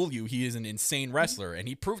antics fool you. He is an insane wrestler, and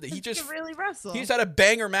he proved that he just really wrestle. He just had a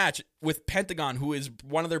banger match with Pentagon, who is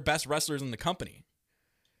one of their best wrestlers in the company.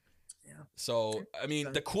 Yeah. So I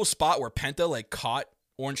mean, the cool spot where Penta like caught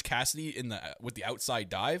Orange Cassidy with the outside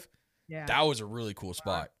dive, Yeah. That was a really cool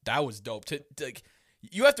spot. That was dope. Like,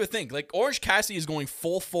 you have to think, like, Orange Cassidy is going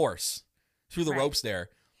full force through the ropes there,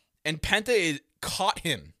 and Penta caught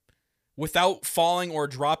him without falling or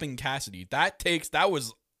dropping Cassidy. That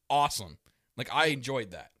was awesome. Like, I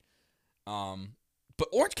enjoyed that. But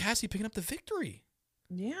Orange Cassidy picking up the victory.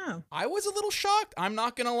 Yeah. I was a little shocked. I'm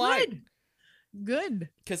not gonna lie. Good.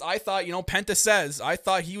 Because I thought, Penta says, I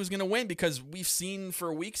thought he was gonna win because we've seen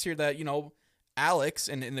for weeks here that, Alex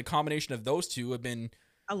and the combination of those two have been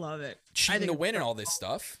I love it. cheating to win and all this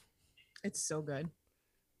stuff. It's so good.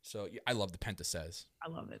 So yeah, I love the Penta says. I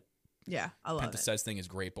love it. Yeah, I love Penta it. says thing is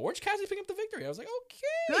great, but Orange Cassidy picking up the victory. I was like,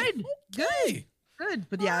 okay, Good.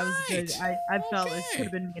 But yeah, it was good. I felt it Okay. could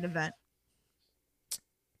have been an event.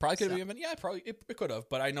 Probably could have been, yeah, probably it could have,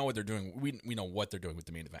 but I know what they're doing. We know what they're doing with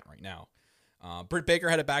the main event right now. Britt Baker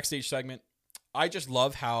had a backstage segment. I just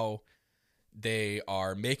love how they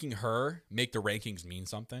are making her make the rankings mean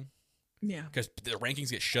something. Yeah. Because the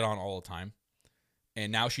rankings get shit on all the time.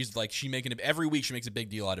 And now she's like, every week she makes a big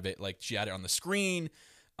deal out of it. Like, she had it on the screen.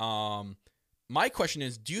 My question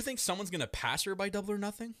is, do you think someone's going to pass her by Double or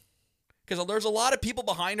Nothing? Because there's a lot of people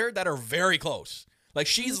behind her that are very close. Like,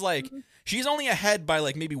 she's only ahead by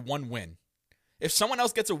like maybe one win. If someone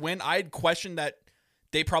else gets a win, I'd question that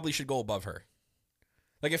they probably should go above her.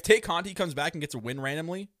 Like, if Tay Conti comes back and gets a win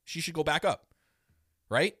randomly, she should go back up.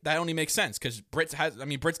 Right? That only makes sense because Britt's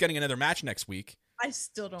getting another match next week. I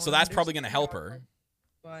still don't. So that's probably going to help her.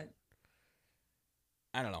 But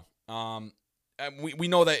I don't know. We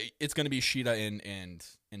know that it's going to be Shida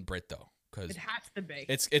and Britt though, because it has to be.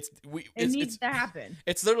 It needs to happen.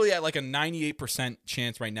 It's literally at like a 98%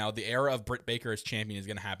 chance right now. The era of Britt Baker as champion is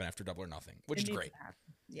going to happen after Double or Nothing, which is great.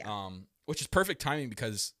 Yeah. Which is perfect timing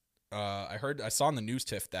because I saw in the news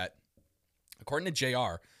tiff that according to JR,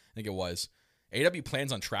 I think it was, AW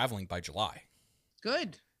plans on traveling by July.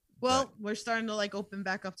 Good. Well, we're starting to like open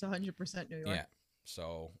back up to 100% New York. Yeah.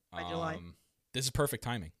 So By July. This is perfect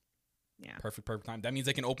timing. Yeah. Perfect time. That means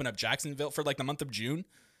they can open up Jacksonville for like the month of June.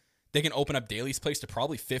 They can open up Daly's Place to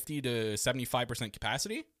probably 50 to 75%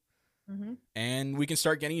 capacity. Mm-hmm. And we can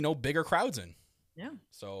start getting, bigger crowds in. Yeah.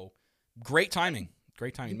 So great timing.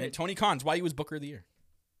 Great timing. Man, Tony Khan's why he was Booker of the Year.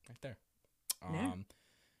 Right there.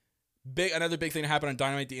 Another big thing that happened on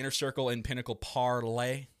Dynamite, the Inner Circle and Pinnacle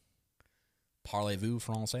parlay. Parlez-vous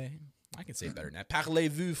français? I can say it better than that.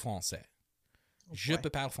 Parlez-vous français? Je peux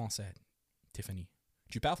parler français. Tiffany.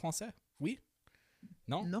 Tu parles français? Oui?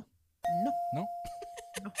 No?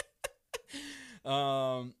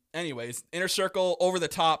 No. Anyways, Inner Circle, over the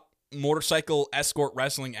top motorcycle escort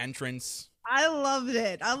wrestling entrance. I loved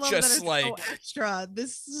it. I love Just that it's like so extra.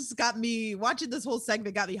 This just got me watching this whole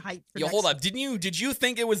segment got me hyped. Yo, hold up. Did you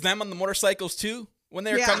think it was them on the motorcycles too? When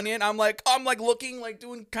they were coming in, I'm like looking, like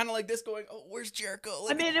doing kind of like this, going, "Oh, where's Jericho?"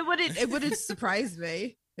 Like, I mean, it wouldn't surprise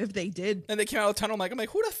me if they did. And they came out of the tunnel. I'm like,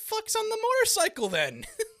 who the fuck's on the motorcycle then?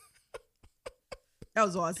 That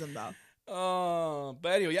was awesome though.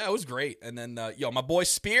 But anyway, yeah, it was great. And then, my boy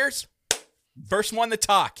Spears, first one to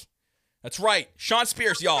talk. That's right, Sean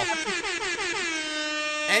Spears, y'all.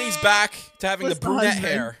 And he's back to having the brunette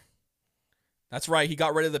hair. That's right, he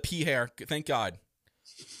got rid of the pea hair. Thank God.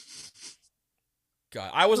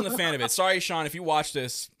 God, I wasn't a fan of it. Sorry, Sean, if you watch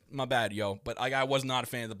this, my bad, yo. But I was not a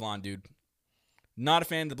fan of the blonde, dude. Not a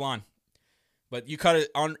fan of the blonde. But he cut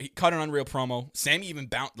an unreal promo. Sammy even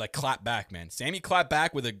clapped back, man. Sammy clapped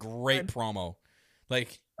back with a great promo.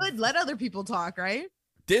 Like, let other people talk, right?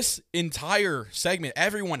 This entire segment,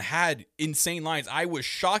 everyone had insane lines. I was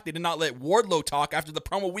shocked they did not let Wardlow talk after the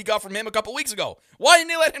promo we got from him a couple weeks ago. Why didn't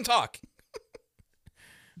they let him talk?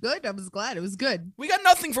 Good. I was glad. It was good. We got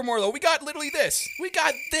nothing from Wardlow. We got literally this. We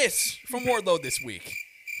got this from Wardlow this week.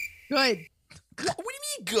 Good. What do you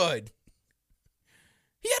mean good?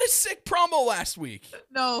 He had a sick promo last week.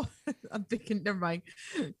 No, I'm thinking, never mind.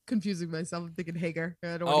 Confusing myself. I'm thinking Hager.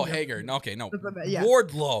 Hager. Okay, no. Yeah.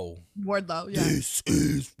 Wardlow, yeah. This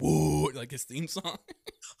is Ward. Like his theme song.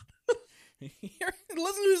 Listen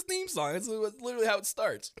to his theme song. It's literally how it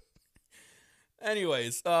starts.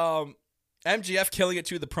 Anyways, MJF killing it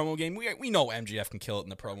to the promo game. We know MJF can kill it in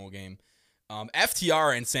the promo game.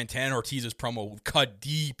 FTR and Santana Ortiz's promo cut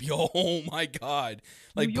deep. Yo, oh my God.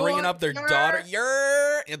 Like bringing up their daughter.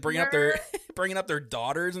 And bringing up their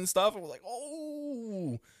daughters and stuff. And we're like,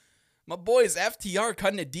 oh, my boys FTR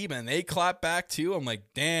cutting it deep. And they clap back too. I'm like,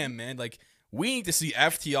 damn, man. Like, we need to see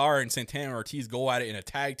FTR and Santana Ortiz go at it in a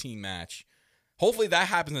tag team match. Hopefully that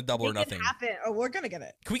happens in Double or Nothing. Oh, we're going to get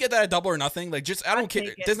it. Can we get that at Double or Nothing? Like, just, I don't care.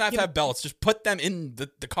 It doesn't have to have belts. Just put them in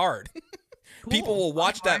the card. Cool. People will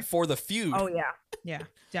watch that for the feud. Oh, yeah. Yeah,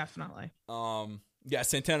 definitely. Yeah,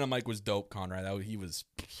 Santana Mike was dope, Conrad. He was,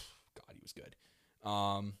 he was good.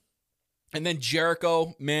 And then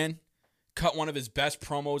Jericho, man, cut one of his best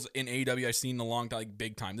promos in AEW I've seen in a long time, like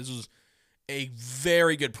big time. This was a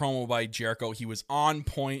very good promo by Jericho. He was on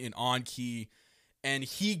point and on key, and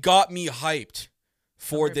he got me hyped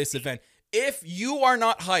for this event. If you are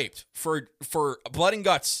not hyped for Blood and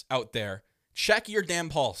Guts out there, check your damn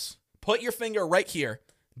pulse. Put your finger right here.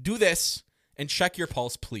 Do this and check your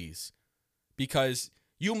pulse, please. Because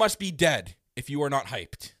you must be dead if you are not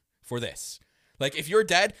hyped for this. Like, if you're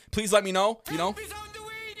dead, please let me know. You know,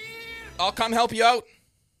 I'll come help you out.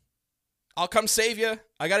 I'll come save you.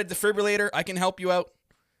 I got a defibrillator. I can help you out.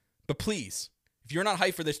 But please, if you're not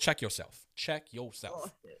hyped for this, check yourself. Check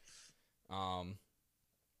yourself.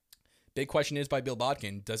 Big question is by Bill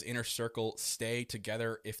Bodkin. Does Inner Circle stay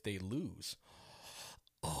together if they lose?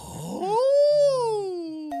 Oh,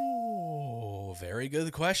 very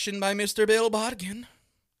good question by Mr. Bill Bodkin.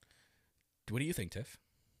 What do you think, Tiff?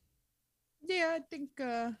 Yeah, I think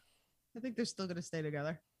they're still gonna stay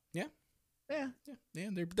together. Yeah. Yeah.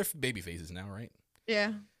 They're baby faces now, right?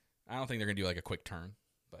 Yeah. I don't think they're gonna do like a quick turn,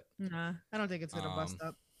 but Nah, I don't think it's gonna bust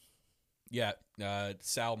up. Yeah,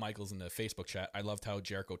 Sal Michaels in the Facebook chat. I loved how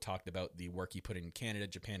Jericho talked about the work he put in Canada,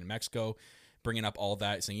 Japan, and Mexico, bringing up all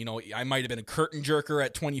that, saying, you know, I might have been a curtain jerker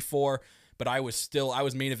at 24, but I was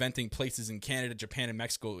main eventing places in Canada, Japan, and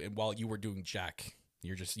Mexico, and while you were doing jack.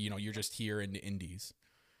 You're just here in the indies.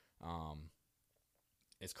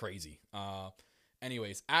 It's crazy.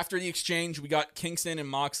 Anyways, after the exchange, we got Kingston and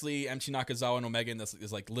Moxley, MT Nakazawa and Omega in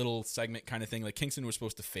this like little segment kind of thing. Like Kingston was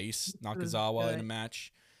supposed to face Nakazawa in a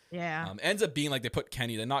match. Yeah. Ends up being like they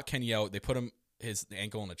knocked Kenny out. They put his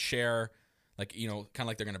ankle in a chair, like, you know, kind of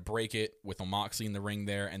like they're gonna break it with Moxley in the ring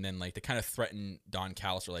there, and then like they kind of threaten Don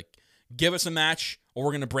Callis, or like, give us a match or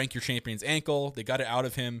we're gonna break your champion's ankle. They got it out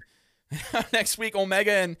of him. Next week,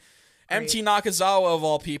 Omega and MT Nakazawa, of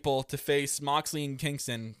all people, to face Moxley and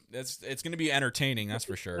Kingston. It's going to be entertaining, that's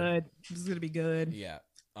for sure. Good. This is going to be good. Yeah.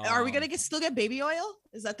 Are we going to still get baby oil?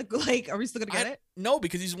 Is that are we still going to get it? No,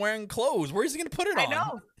 because he's wearing clothes. Where is he going to put it on? I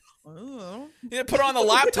know. Oh. He's going to put it on the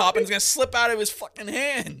laptop and it's going to slip out of his fucking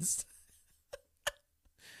hands.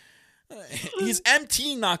 He's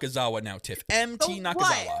MT Nakazawa now, Tiff. MT Nakazawa.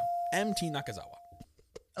 What? MT Nakazawa.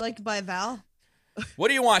 Like by Val? What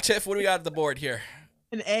do you want, Tiff? What do we got at the board here?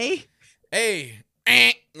 An A? A.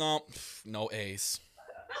 No A's.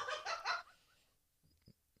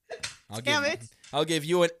 I'll give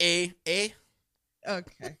you an A. A.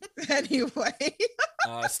 Okay. Anyway.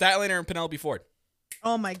 Statlander and Penelope Ford.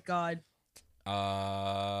 Oh my God.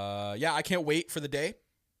 Yeah, I can't wait for the day.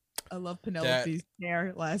 I love Penelope's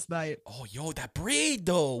hair last night. Oh, yo, that braid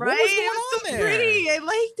though. Right? What was going it was on so there? pretty. I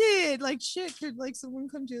liked it. Like, shit, could like someone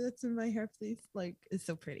come do that to my hair, please? Like, it's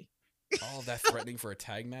so pretty. All of that threatening for a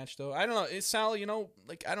tag match though. I don't know. It's Sal, you know,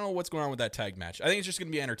 like, I don't know what's going on with that tag match. I think it's just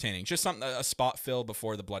gonna be entertaining. Just a spot fill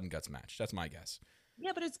before the Blood and Guts match. That's my guess.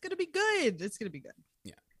 Yeah, but it's gonna be good. It's gonna be good.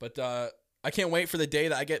 Yeah. But I can't wait for the day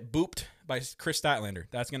that I get booped by Chris Statlander.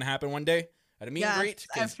 That's gonna happen one day at a meet and greet.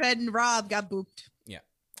 Our friend Rob got booped. Yeah.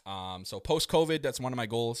 So post-COVID, that's one of my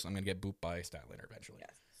goals. I'm gonna get booped by Statlander eventually. Yes.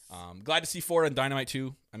 Glad to see Ford on Dynamite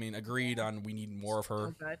too. I mean, agreed on we need more of her.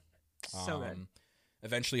 So good. So good.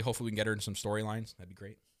 Eventually, hopefully, we can get her in some storylines. That'd be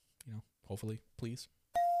great. You know, hopefully, please.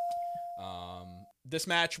 This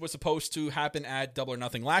match was supposed to happen at Double or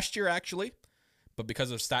Nothing last year, actually, but because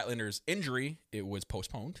of Statlander's injury, it was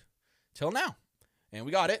postponed till now, and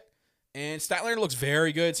we got it. And Statlander looks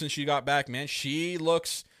very good since she got back. Man, she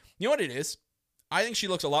looks. You know what it is? I think she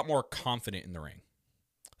looks a lot more confident in the ring.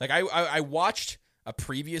 Like I watched a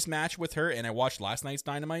previous match with her, and I watched last night's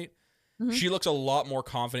Dynamite. Mm-hmm. She looks a lot more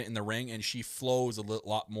confident in the ring, and she flows a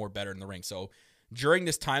lot more better in the ring. So during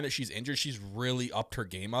this time that she's injured, she's really upped her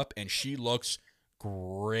game up, and she looks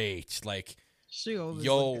great. Like,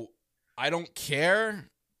 I don't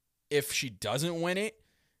care if she doesn't win it.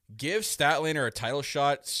 Give Statlander a title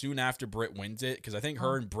shot soon after Britt wins it, because I think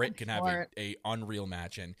her and Britt can have a unreal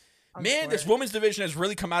match. And this women's division has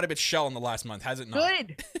really come out of its shell in the last month, has it not?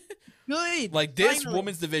 Good. Like, this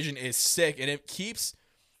women's division is sick, and it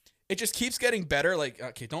just keeps getting better. Like,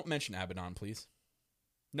 okay, don't mention Abaddon, please.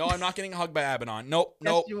 No, I'm not getting hugged by Abaddon. Nope.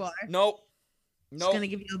 Yes, you are. Nope. She's gonna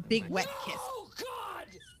give you a big wet kiss. Oh God!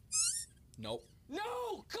 Nope.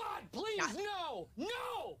 No, God, please, God. no,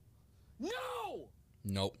 no, no,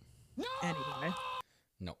 Nope. no. Anyway.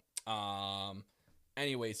 No.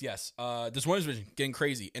 Anyways, yes. This women's division getting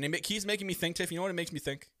crazy, and it keeps making me think. Tiff, you know what it makes me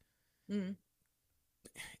think? Mm.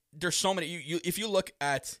 There's so many. If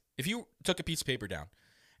you took a piece of paper down,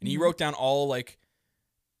 and you wrote down all like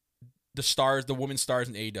the women's stars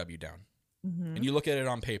in AEW down, and you look at it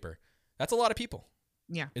on paper, that's a lot of people.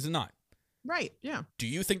 Yeah. Is it not? Right. Yeah. Do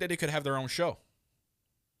you think that they could have their own show?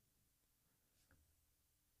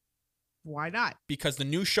 Why not? Because the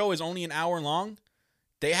new show is only an hour long.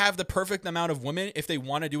 They have the perfect amount of women if they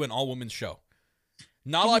want to do an all-women show.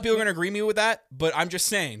 Not a lot of people are going to agree with me with that, but I'm just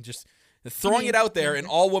saying, just throwing it out there, an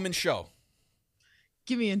all-woman show.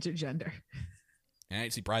 Give me intergender. And I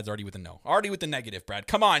see Brad's already with the no. Already with the negative, Brad.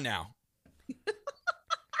 Come on now.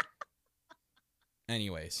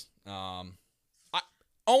 Anyways,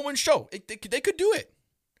 all-woman show. They could do it.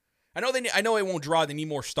 I know it won't draw. They need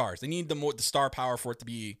more stars. They need the star power for it to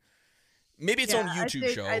be. Maybe its own YouTube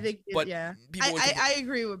show. I think, but yeah. people would I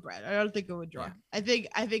agree with Brad. I don't think it would draw. Yeah.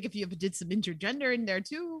 I think if you did some intergender in there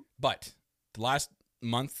too. But the last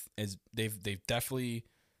month is they've definitely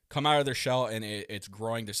come out of their shell, and it's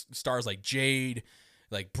growing. There's stars like Jade,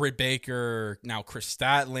 like Britt Baker, now Chris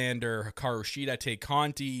Statlander, Hikaru Shida, Tay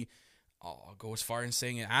Conti. I'll go as far as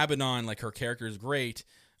saying it. Abaddon, like her character is great.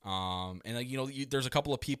 And like there's a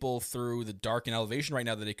couple of people through the Dark and Elevation right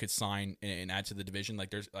now that they could sign and add to the division. Like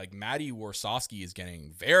there's like Maddie Warsawski is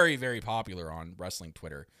getting very, very popular on wrestling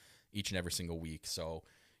Twitter each and every single week. So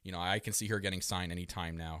I can see her getting signed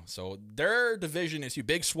anytime now. So their division is huge.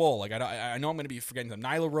 Big Swole. Like I know I'm going to be forgetting them.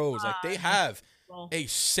 Nyla Rose. Like they have a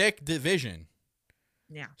sick division.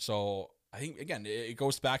 Yeah. So I think again it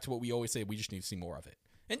goes back to what we always say. We just need to see more of it.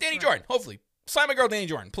 And Danny Jordan, hopefully sign my girl Danny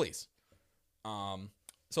Jordan, please.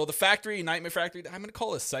 So the Factory, Nightmare Factory, I'm going to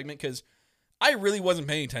call it a segment because I really wasn't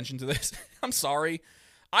paying attention to this. I'm sorry.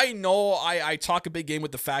 I know I talk a big game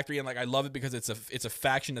with the Factory, and like I love it because it's a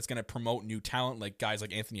faction that's going to promote new talent, like guys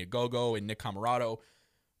like Anthony Ogogo and Nick Camarado.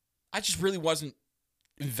 I just really wasn't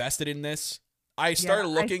invested in this. I started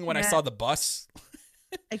looking when I saw the bus.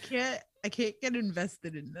 I can't get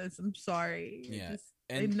invested in this. I'm sorry. Yeah.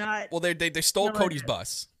 I'm not. Well, they stole Cody's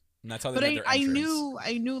bus. And that's how they made their entrance.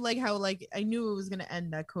 I knew like how like I knew it was gonna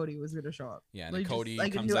end that Cody was gonna show up. Yeah, and like, Cody just,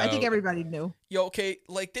 like, comes out. I think everybody knew. Yo, okay,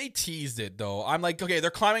 like they teased it though. I'm like, okay,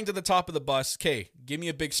 they're climbing to the top of the bus. Okay, give me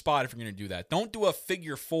a big spot if you're gonna do that. Don't do a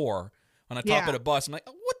figure 4 on the top of the bus. I'm like,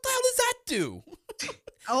 what the hell does that do?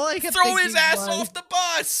 Throw his ass off the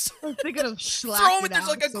bus. I was thinking of throw him. There's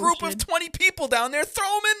like a group of 20 people down there. Throw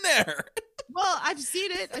him in there. Well, I've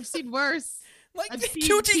seen it. I've seen worse. Like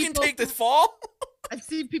QT can take this fall. I've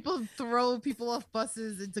seen people throw people off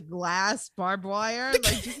buses into glass, barbed wire,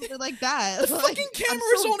 like just like that. The fucking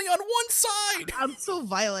camera's only on one side. I'm so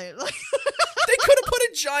violent. They could have put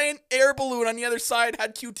a giant air balloon on the other side,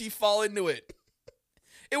 had QT fall into it.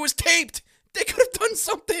 It was taped. They could have done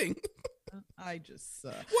something. I just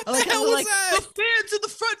what the hell was that? The fans in the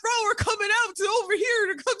front row are coming out to over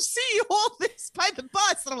here to come see all this by the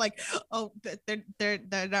bus. And I'm like, oh,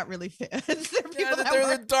 they're not really fans. They're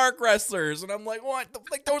the dark wrestlers, and I'm like, what?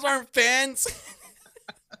 Like those aren't fans.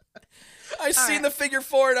 I seen the figure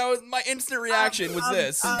 4, and my instant reaction was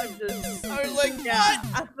this. I was like, yeah,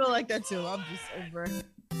 what? I feel like that too. I'm just over it.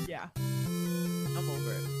 Yeah, I'm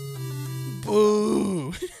over it.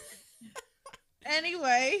 Boo.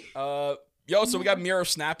 Anyway. Yo, so we got Miro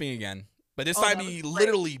snapping again. But this time he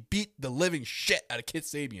literally beat the living shit out of Kit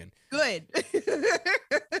Sabian. Good.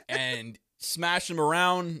 And smashed him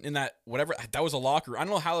around in that whatever. That was a locker room. I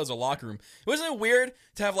don't know how that was a locker room. Wasn't it weird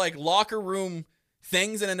to have like locker room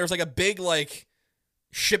things and then there's like a big like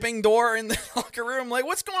shipping door in the locker room? Like,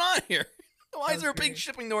 what's going on here? Why is there a big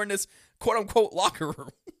shipping door in this quote unquote locker room?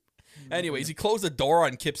 Anyways, he closed the door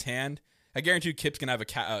on Kip's hand. I guarantee you Kip's gonna have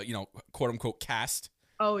a quote unquote cast.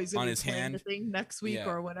 Oh, he's gonna on his hand the thing next week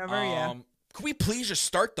or whatever. Could we please just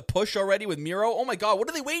start the push already with Miro? Oh my God, what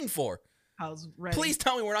are they waiting for? Please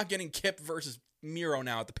tell me we're not getting Kip versus Miro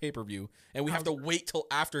now at the pay-per-view, and we have to wait till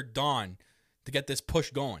after dawn to get this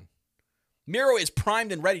push going. Miro is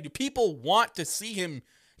primed and ready. Do people want to see him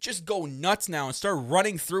just go nuts now and start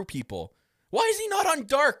running through people? Why is he not on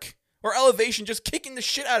Dark or Elevation just kicking the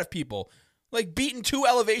shit out of people? Like beating 2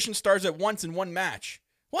 Elevation stars at once in one match.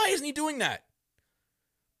 Why isn't he doing that?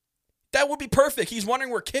 That would be perfect. He's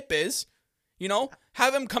wondering where Kip is.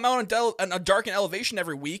 Have him come out on a Dark and Elevation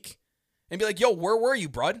every week and be like, yo, where were you,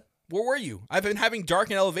 bud? Where were you? I've been having Dark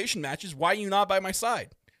and Elevation matches. Why are you not by my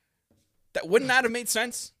side? Wouldn't that have made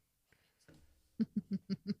sense?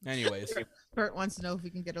 Anyways. Bert wants to know if we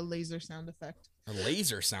can get a laser sound effect. A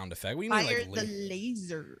laser sound effect? What do you mean? Fire the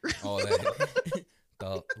laser. Oh,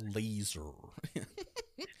 the laser.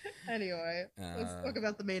 Anyway, let's talk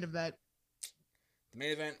about the main event. The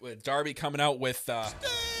main event with Darby coming out with...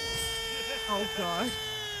 Oh, God.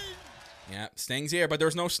 Yeah, Sting's here, but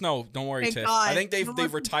there's no snow. Don't worry, Thank Tiff. God. I think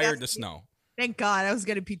they've retired the snow. Thank God. I was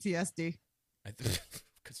getting PTSD.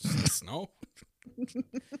 Because there's snow?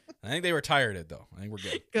 I think they retired it, though. I think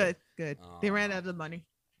we're good. Good. They ran out of money.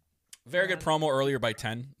 Very good promo earlier by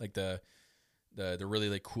 10, like the really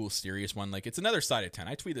like cool serious one. Like it's another side of 10.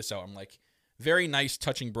 I tweet this out. I'm like, very nice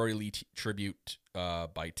touching Brody Lee tribute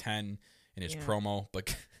by 10 in his promo. But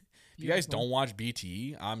if you guys don't watch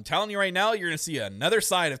BTE, I'm telling you right now, you're gonna see another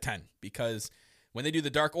side of 10, because when they do the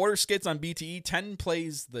Dark Order skits on BTE, 10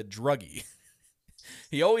 plays the druggie.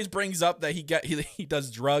 He always brings up that he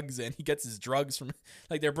does drugs, and he gets his drugs from,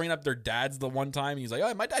 like, they're bringing up their dads the one time. And he's like,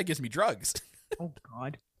 oh, my dad gives me drugs. Oh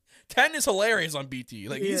God. 10 is hilarious on BT.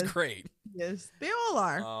 Like, he's great. Yes, they all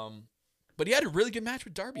are. But he had a really good match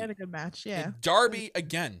with Darby. He had a good match, yeah. And Darby,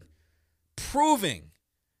 again, proving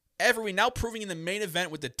in the main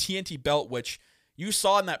event with the TNT belt, which you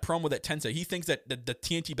saw in that promo that 10 said. He thinks that the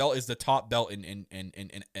TNT belt is the top belt in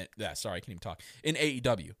sorry, I can't even talk. In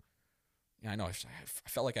AEW. Yeah, I know. I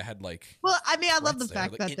felt like I had like. Well, I mean, I love the there.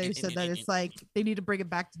 fact Like, that they said that it's like they need to bring it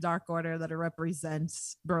back to Dark Order, that it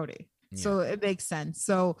represents Brody. Yeah. So it makes sense.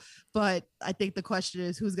 So, but I think the question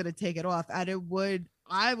is who's going to take it off. And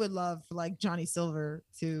I would love for like Johnny Silver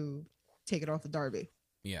to take it off of Darby.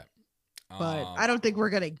 Yeah. But I don't think we're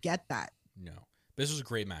going to get that. No. This was a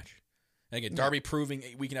great match. And again, Darby proving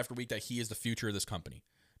week after week that he is the future of this company.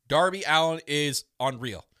 Darby Allin is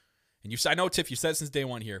unreal. And I know, Tiff, you said it since day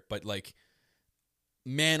one here, but like,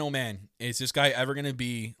 man, oh man, is this guy ever going to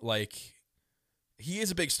be like, he is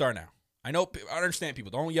a big star now. I understand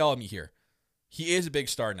people. Don't yell at me here. He is a big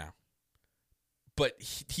star now. But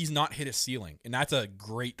he's not hit his ceiling. And that's a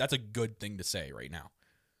good thing to say right now.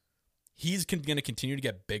 He's going to continue to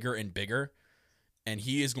get bigger and bigger. And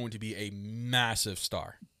he is going to be a massive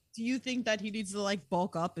star. Do you think that he needs to like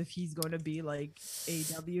bulk up if he's going to be like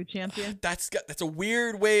AEW champion? That's a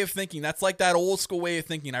weird way of thinking. That's like that old school way of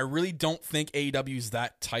thinking. I really don't think AEW is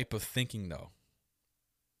that type of thinking, though.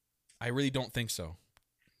 I really don't think so.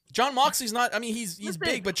 John Moxley's not. I mean, he's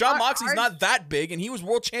big, but John Moxley's not that big, and he was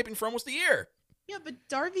world champion for almost a year. Yeah, but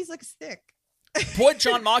Darby's like a stick. Put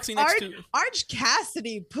John Moxley next to Orange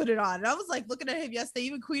Cassidy. Put it on, and I was like looking at him yesterday.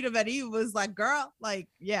 Even Queen of Eddie was like, "Girl, like,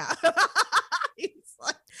 yeah." He's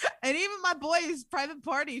like, and even my boys, Private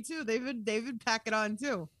Party too. They've been packing on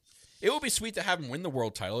too. It would be sweet to have him win the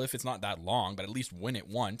world title if it's not that long, but at least win it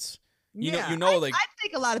once. Like I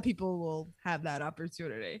think a lot of people will have that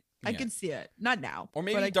opportunity. Yeah. I can see it. Not now. Or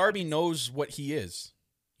maybe Darby knows what he is.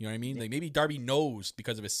 You know what I mean? Like maybe Darby knows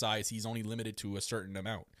because of his size, he's only limited to a certain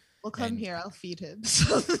amount. Well, come here. I'll feed him.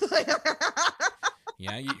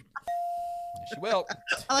 Yeah, she will.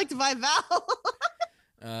 I like to buy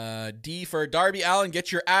Val. D for Darby Allin,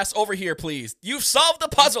 get your ass over here, please. You've solved the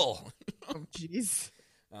puzzle. Oh, jeez.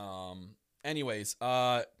 Anyways,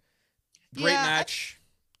 great match.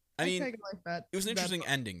 I mean, like that. It was an interesting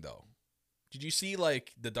ending, though. Did you see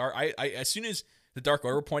like the dark? I as soon as the Dark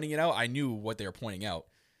Order were pointing it out, I knew what they were pointing out.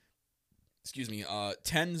 Excuse me.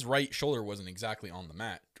 10's right shoulder wasn't exactly on the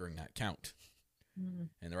mat during that count,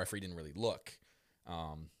 and the referee didn't really look.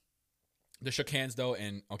 They shook hands though,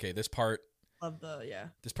 and okay, this part.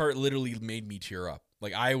 This part literally made me tear up.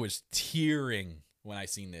 Like I was tearing when I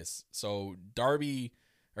seen this. So Darby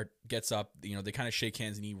gets up, they kind of shake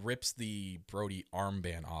hands, and he rips the Brody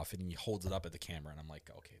armband off, and he holds it up at the camera, and I'm like,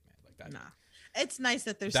 okay, man, like that. Nah, it's nice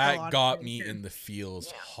that there's that got me in the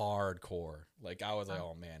feels hardcore. Like I was like,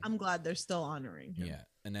 oh man, I'm glad they're still honoring him. Yeah,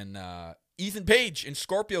 and then Ethan Page and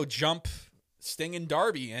Scorpio jump Sting and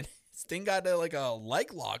Darby, and Sting got a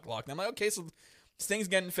leg lock. And I'm like, okay, so Sting's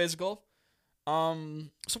getting physical.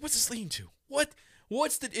 So what's this leading to?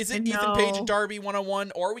 Is it Ethan Page and Darby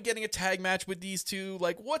 1-on-1, or are we getting a tag match with these two?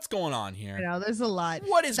 Like, what's going on here? There's a lot.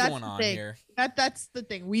 What is going on here? That's the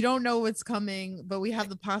thing. We don't know what's coming, but we have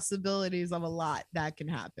the possibilities of a lot that can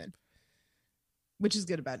happen, which is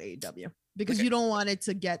good about AEW because you don't want it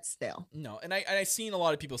to get stale. No, and I seen a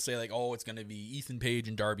lot of people say like, oh, it's going to be Ethan Page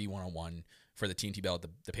and Darby 1-on-1 for the TNT belt,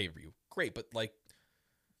 the pay-per-view. Great, but like,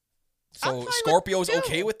 so Scorpio's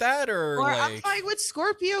okay with that, or like I'm fine with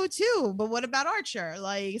Scorpio too. But what about Archer?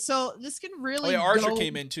 Like, so this can really. Oh yeah, Archer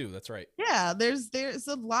came in too. That's right. Yeah, there's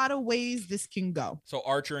a lot of ways this can go. So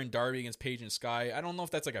Archer and Darby against Page and Sky. I don't know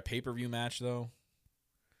if that's like a pay-per-view match though.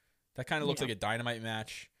 That kind of looks like a Dynamite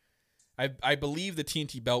match. I believe the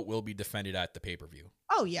TNT belt will be defended at the pay-per-view.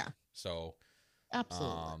 Oh yeah. So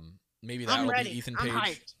absolutely. Maybe that will be Ethan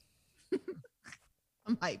Page.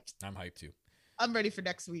 I'm hyped. I'm hyped too. I'm ready for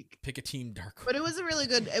next week. Pick a team, Dark. But it was a really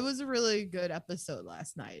good episode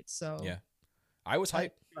last night. So yeah, I was hyped.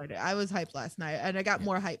 I was hyped last night, and I got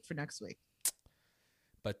more hype for next week.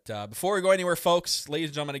 But before we go anywhere, folks, ladies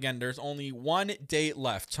and gentlemen, again, there's only one day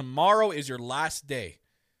left. Tomorrow is your last day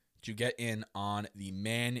to get in on the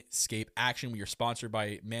Manscaped action. We are sponsored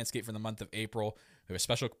by Manscaped for the month of April. We have a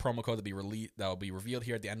special promo code that will be revealed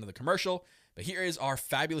here at the end of the commercial. But here is our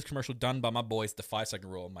fabulous commercial done by my boys, the 5 Second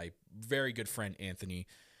Rule, my very good friend Anthony.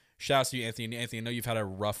 Shout out to you, Anthony. Anthony, I know you've had a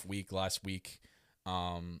rough week last week.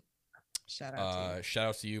 Shout out to you. Shout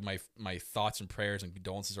out to you. My thoughts and prayers and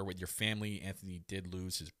condolences are with your family. Anthony did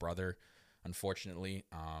lose his brother, unfortunately.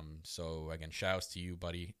 So again, shout outs to you,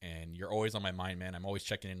 buddy. And you're always on my mind, man. I'm always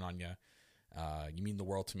checking in on you. You mean the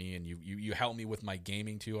world to me, and you helped me with my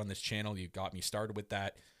gaming too on this channel. You got me started with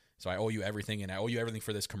that. So I owe you everything, and I owe you everything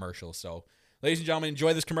for this commercial. So, ladies and gentlemen,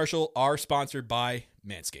 enjoy this commercial. Are sponsored by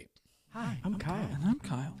Manscaped. Hi, I'm Kyle. And I'm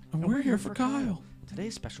Kyle. And we're here for Kyle.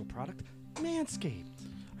 Today's special product, Manscaped.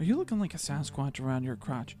 Are you looking like a Sasquatch around your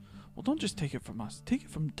crotch? Well, don't just take it from us. Take it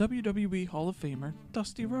from WWE Hall of Famer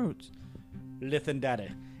Dusty Rhodes. Listen, Daddy,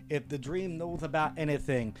 if the dream knows about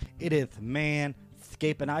anything, it is Manscaped.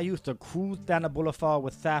 And I used to cruise down the boulevard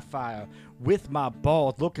with Sapphire with my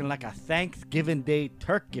balls looking like a Thanksgiving Day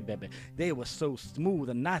turkey, baby. They were so smooth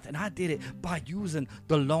and nice, and I did it by using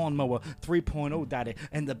the Lawnmower 3.0, Daddy.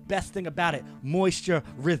 And the best thing about it, moisture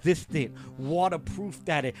resistant, waterproof,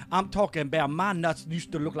 Daddy. I'm talking about my nuts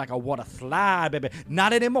used to look like a water slide, baby.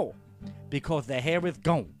 Not anymore, because the hair is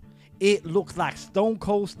gone. It looks like Stone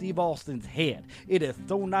Cold Steve Austin's head. It is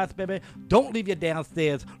so nice, baby. Don't leave you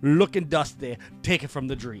downstairs looking dusty. Take it from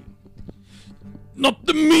the dream.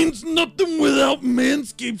 Nothing means nothing without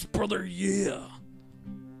Manscaped's, brother, yeah.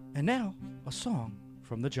 And now, a song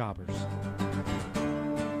from the Jobbers.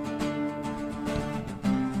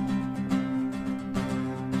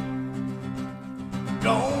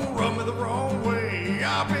 Don't rub me the wrong way.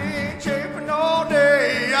 I've been chafing all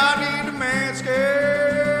day. I need a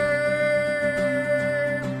Manscaped.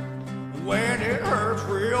 When it hurts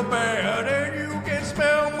real bad and you can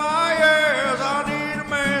smell my ass, I need a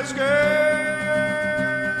Manscaped.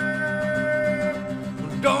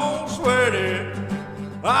 Don't sweat it.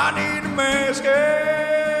 I need a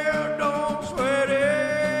Manscaped. Don't sweat it.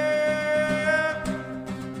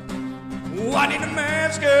 Oh, I need a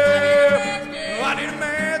Manscaped. I need a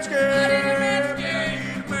Manscaped. I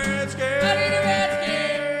need a Manscaped. I need a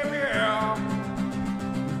Manscaped. Yeah.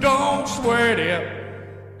 Don't sweat it.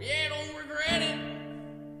 Yeah, don't regret it.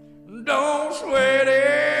 Don't sweat it.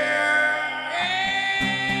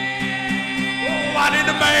 Oh, I need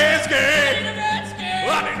a Manscaped. I need a Manscaped.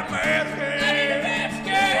 I need a Manscaped. I need a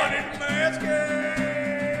Manscaped. I need a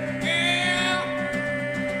Manscaped. Yeah.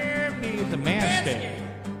 Need the Manscaped.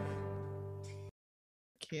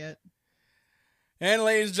 Can't. And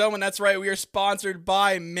ladies and gentlemen, that's right. We are sponsored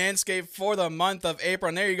by Manscaped for the month of April.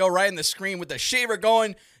 And there you go, right in the screen with the shaver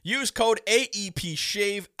going. Use code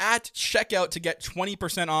AEPSHAVE at checkout to get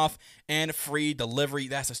 20% off and free delivery.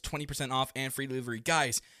 That's us 20% off and free delivery.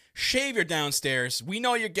 Guys, shave your downstairs. We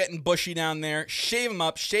know you're getting bushy down there. Shave them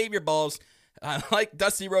up. Shave your balls. Like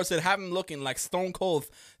Dusty Rhodes said, have them looking like Stone Cold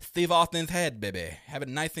Steve Austin's head, baby. Have it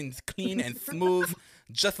nice and clean and smooth.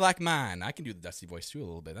 Just like mine. I can do the Dusty voice too a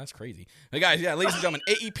little bit. That's crazy. But guys, yeah, ladies and gentlemen,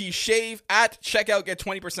 AEP Shave at checkout. Get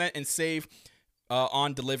 20% and save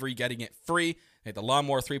on delivery, getting it free. They have the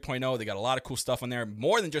Lawnmower 3.0. They got a lot of cool stuff on there.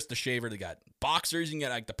 More than just the shaver. They got boxers. You can get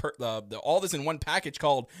like the all this in one package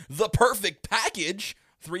called the Perfect Package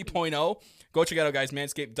 3.0. Go check it out, guys.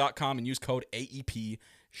 Manscaped.com and use code AEP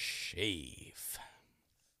Shave.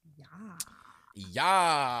 Yeah.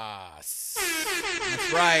 Yes.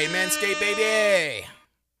 That's right. Manscaped, baby.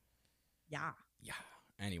 Yeah. Yeah.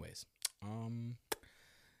 Anyways,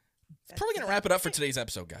 it's probably gonna wrap it up for today's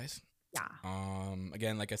episode, guys. Yeah.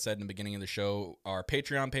 Again, like I said in the beginning of the show, our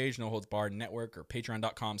Patreon page, No Holds Barred Network, or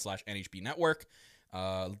patreon.com/NHB Network.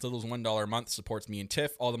 Little as $1 a month supports me and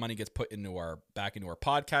Tiff. All the money gets put back into our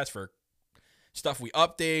podcast for stuff we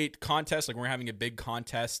update, contests. Like we're having a big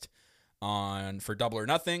contest for Double or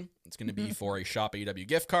Nothing. It's going to be for a Shop AEW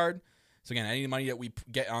gift card. So again, any money that we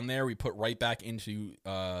get on there, we put right back into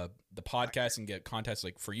the podcast and get contests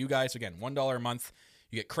like for you guys. So again, $1 a month.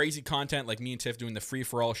 You get crazy content like me and Tiff doing the Free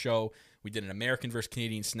For All show. We did an American versus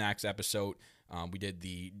Canadian snacks episode. We did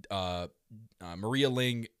the Maria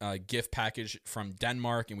Ling gift package from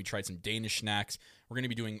Denmark, and we tried some Danish snacks. We're going to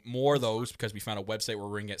be doing more of those because we found a website where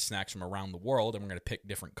we're going to get snacks from around the world, and we're going to pick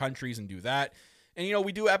different countries and do that. And, you know,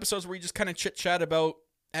 we do episodes where we just kind of chit-chat about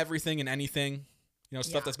everything and anything, you know,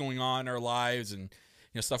 stuff that's going on in our lives and, you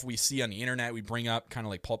know, stuff we see on the internet. We bring up kind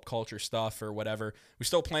of like pulp culture stuff or whatever. We're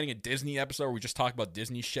still planning a Disney episode where we just talk about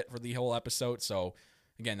Disney shit for the whole episode. So,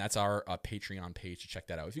 again, that's our Patreon page to check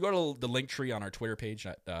that out. If you go to the link tree on our Twitter page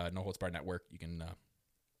at No Holds Barred Network, you can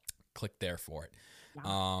click there for it.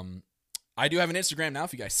 Yeah. I do have an Instagram now.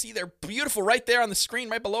 If you guys see, they're beautiful right there on the screen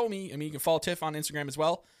right below me. I mean, you can follow Tiff on Instagram as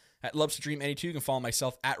well at LovesToDream82. You can follow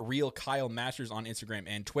myself at RealKyleMasters on Instagram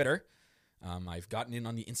and Twitter. I've gotten in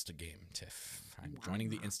on the Insta game, Tiff. I'm joining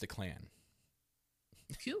the Insta clan.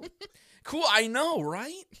 Cool. Cool, I know,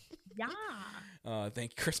 right? Yeah.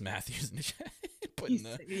 Thank you, Chris Matthews.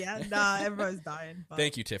 Everyone's dying. But.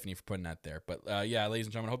 Thank you, Tiffany, for putting that there. But yeah, ladies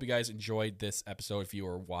and gentlemen, I hope you guys enjoyed this episode. If you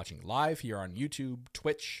are watching live here on YouTube,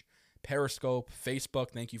 Twitch, Periscope, Facebook,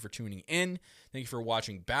 thank you for tuning in. Thank you for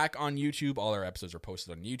watching back on YouTube. All our episodes are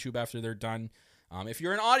posted on YouTube after they're done. If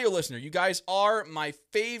you're an audio listener, you guys are my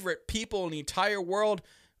favorite people in the entire world.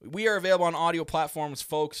 We are available on audio platforms,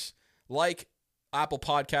 folks, like Apple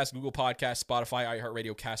Podcasts, Google Podcasts, Spotify,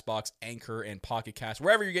 iHeartRadio, CastBox, Anchor, and Pocket Cast.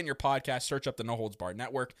 Wherever you're getting your podcast, search up the No Holds Barred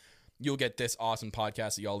Network. You'll get this awesome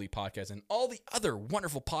podcast, the All Elite Podcast, and all the other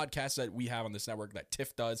wonderful podcasts that we have on this network that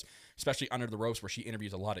Tiff does, especially Under the Ropes, where she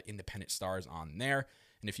interviews a lot of independent stars on there.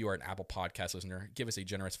 And if you are an Apple Podcast listener, give us a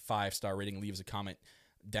generous 5-star rating. Leave us a comment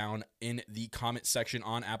down in the comment section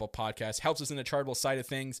on Apple Podcasts. Helps us in the chartable side of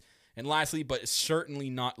things. And lastly, but certainly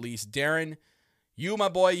not least, Darren, you, my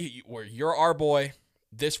boy, you're our boy.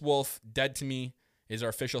 This Wolf, Dead to Me, is our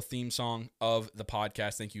official theme song of the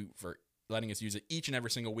podcast. Thank you for letting us use it each and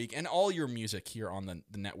every single week, and all your music here on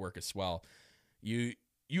the network as well. You've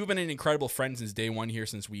been an incredible friend since day one here,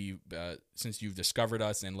 since you've discovered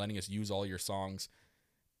us and letting us use all your songs.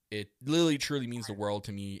 It literally, truly means the world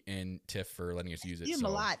to me and Tiff for letting us use it. I see him a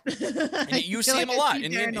lot. And you see him a lot.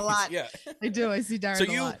 Darren a lot. Yeah, I do. I see Darren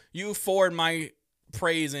a lot. So you forward my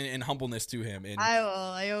praise and humbleness to him. And I will.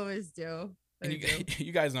 I always do. And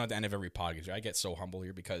you guys know at the end of every podcast, I get so humble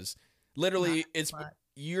here because literally it's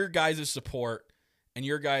your guys' support and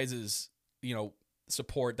your guys'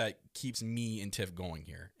 support that keeps me and Tiff going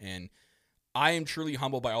here. And I am truly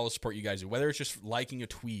humbled by all the support you guys do, whether it's just liking a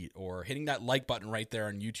tweet or hitting that like button right there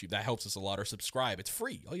on YouTube. That helps us a lot. Or subscribe. It's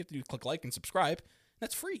free. All you have to do is click like and subscribe.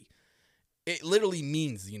 That's free. It literally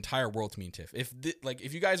means the entire world to me and Tiff.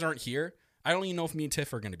 If you guys aren't here, I don't even know if me and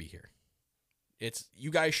Tiff are going to be here. It's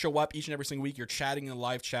you guys show up each and every single week. You're chatting in the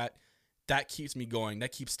live chat. That keeps me going.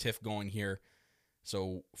 That keeps Tiff going here.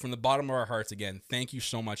 So from the bottom of our hearts, again, thank you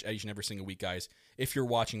so much each and every single week, guys. If you're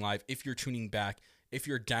watching live, if you're tuning back, if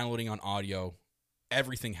you're downloading on audio,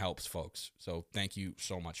 everything helps, folks. So thank you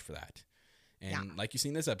so much for that. And like you see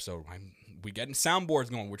in this episode, we're getting soundboards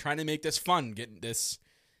going. We're trying to make this fun, get this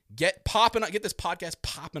podcast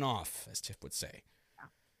popping off, as Tiff would say. Yeah.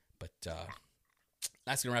 But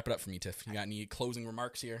that's gonna wrap it up for me, Tiff. You got any closing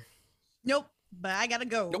remarks here? Nope. But I gotta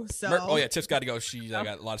go. Nope. So Oh yeah, Tiff's got to go. She's got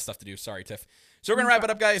a lot of stuff to do. Sorry, Tiff. So we're gonna wrap it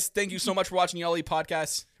up, guys. Thank you so much for watching the All Elite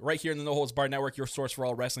Podcast right here in the No Holds Barred Network, your source for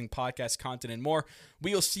all wrestling podcast content and more.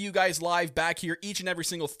 We will see you guys live back here each and every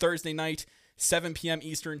single Thursday night, 7 p.m.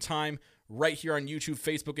 Eastern time, right here on YouTube,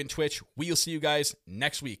 Facebook, and Twitch. We'll see you guys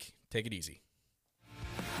next week. Take it easy.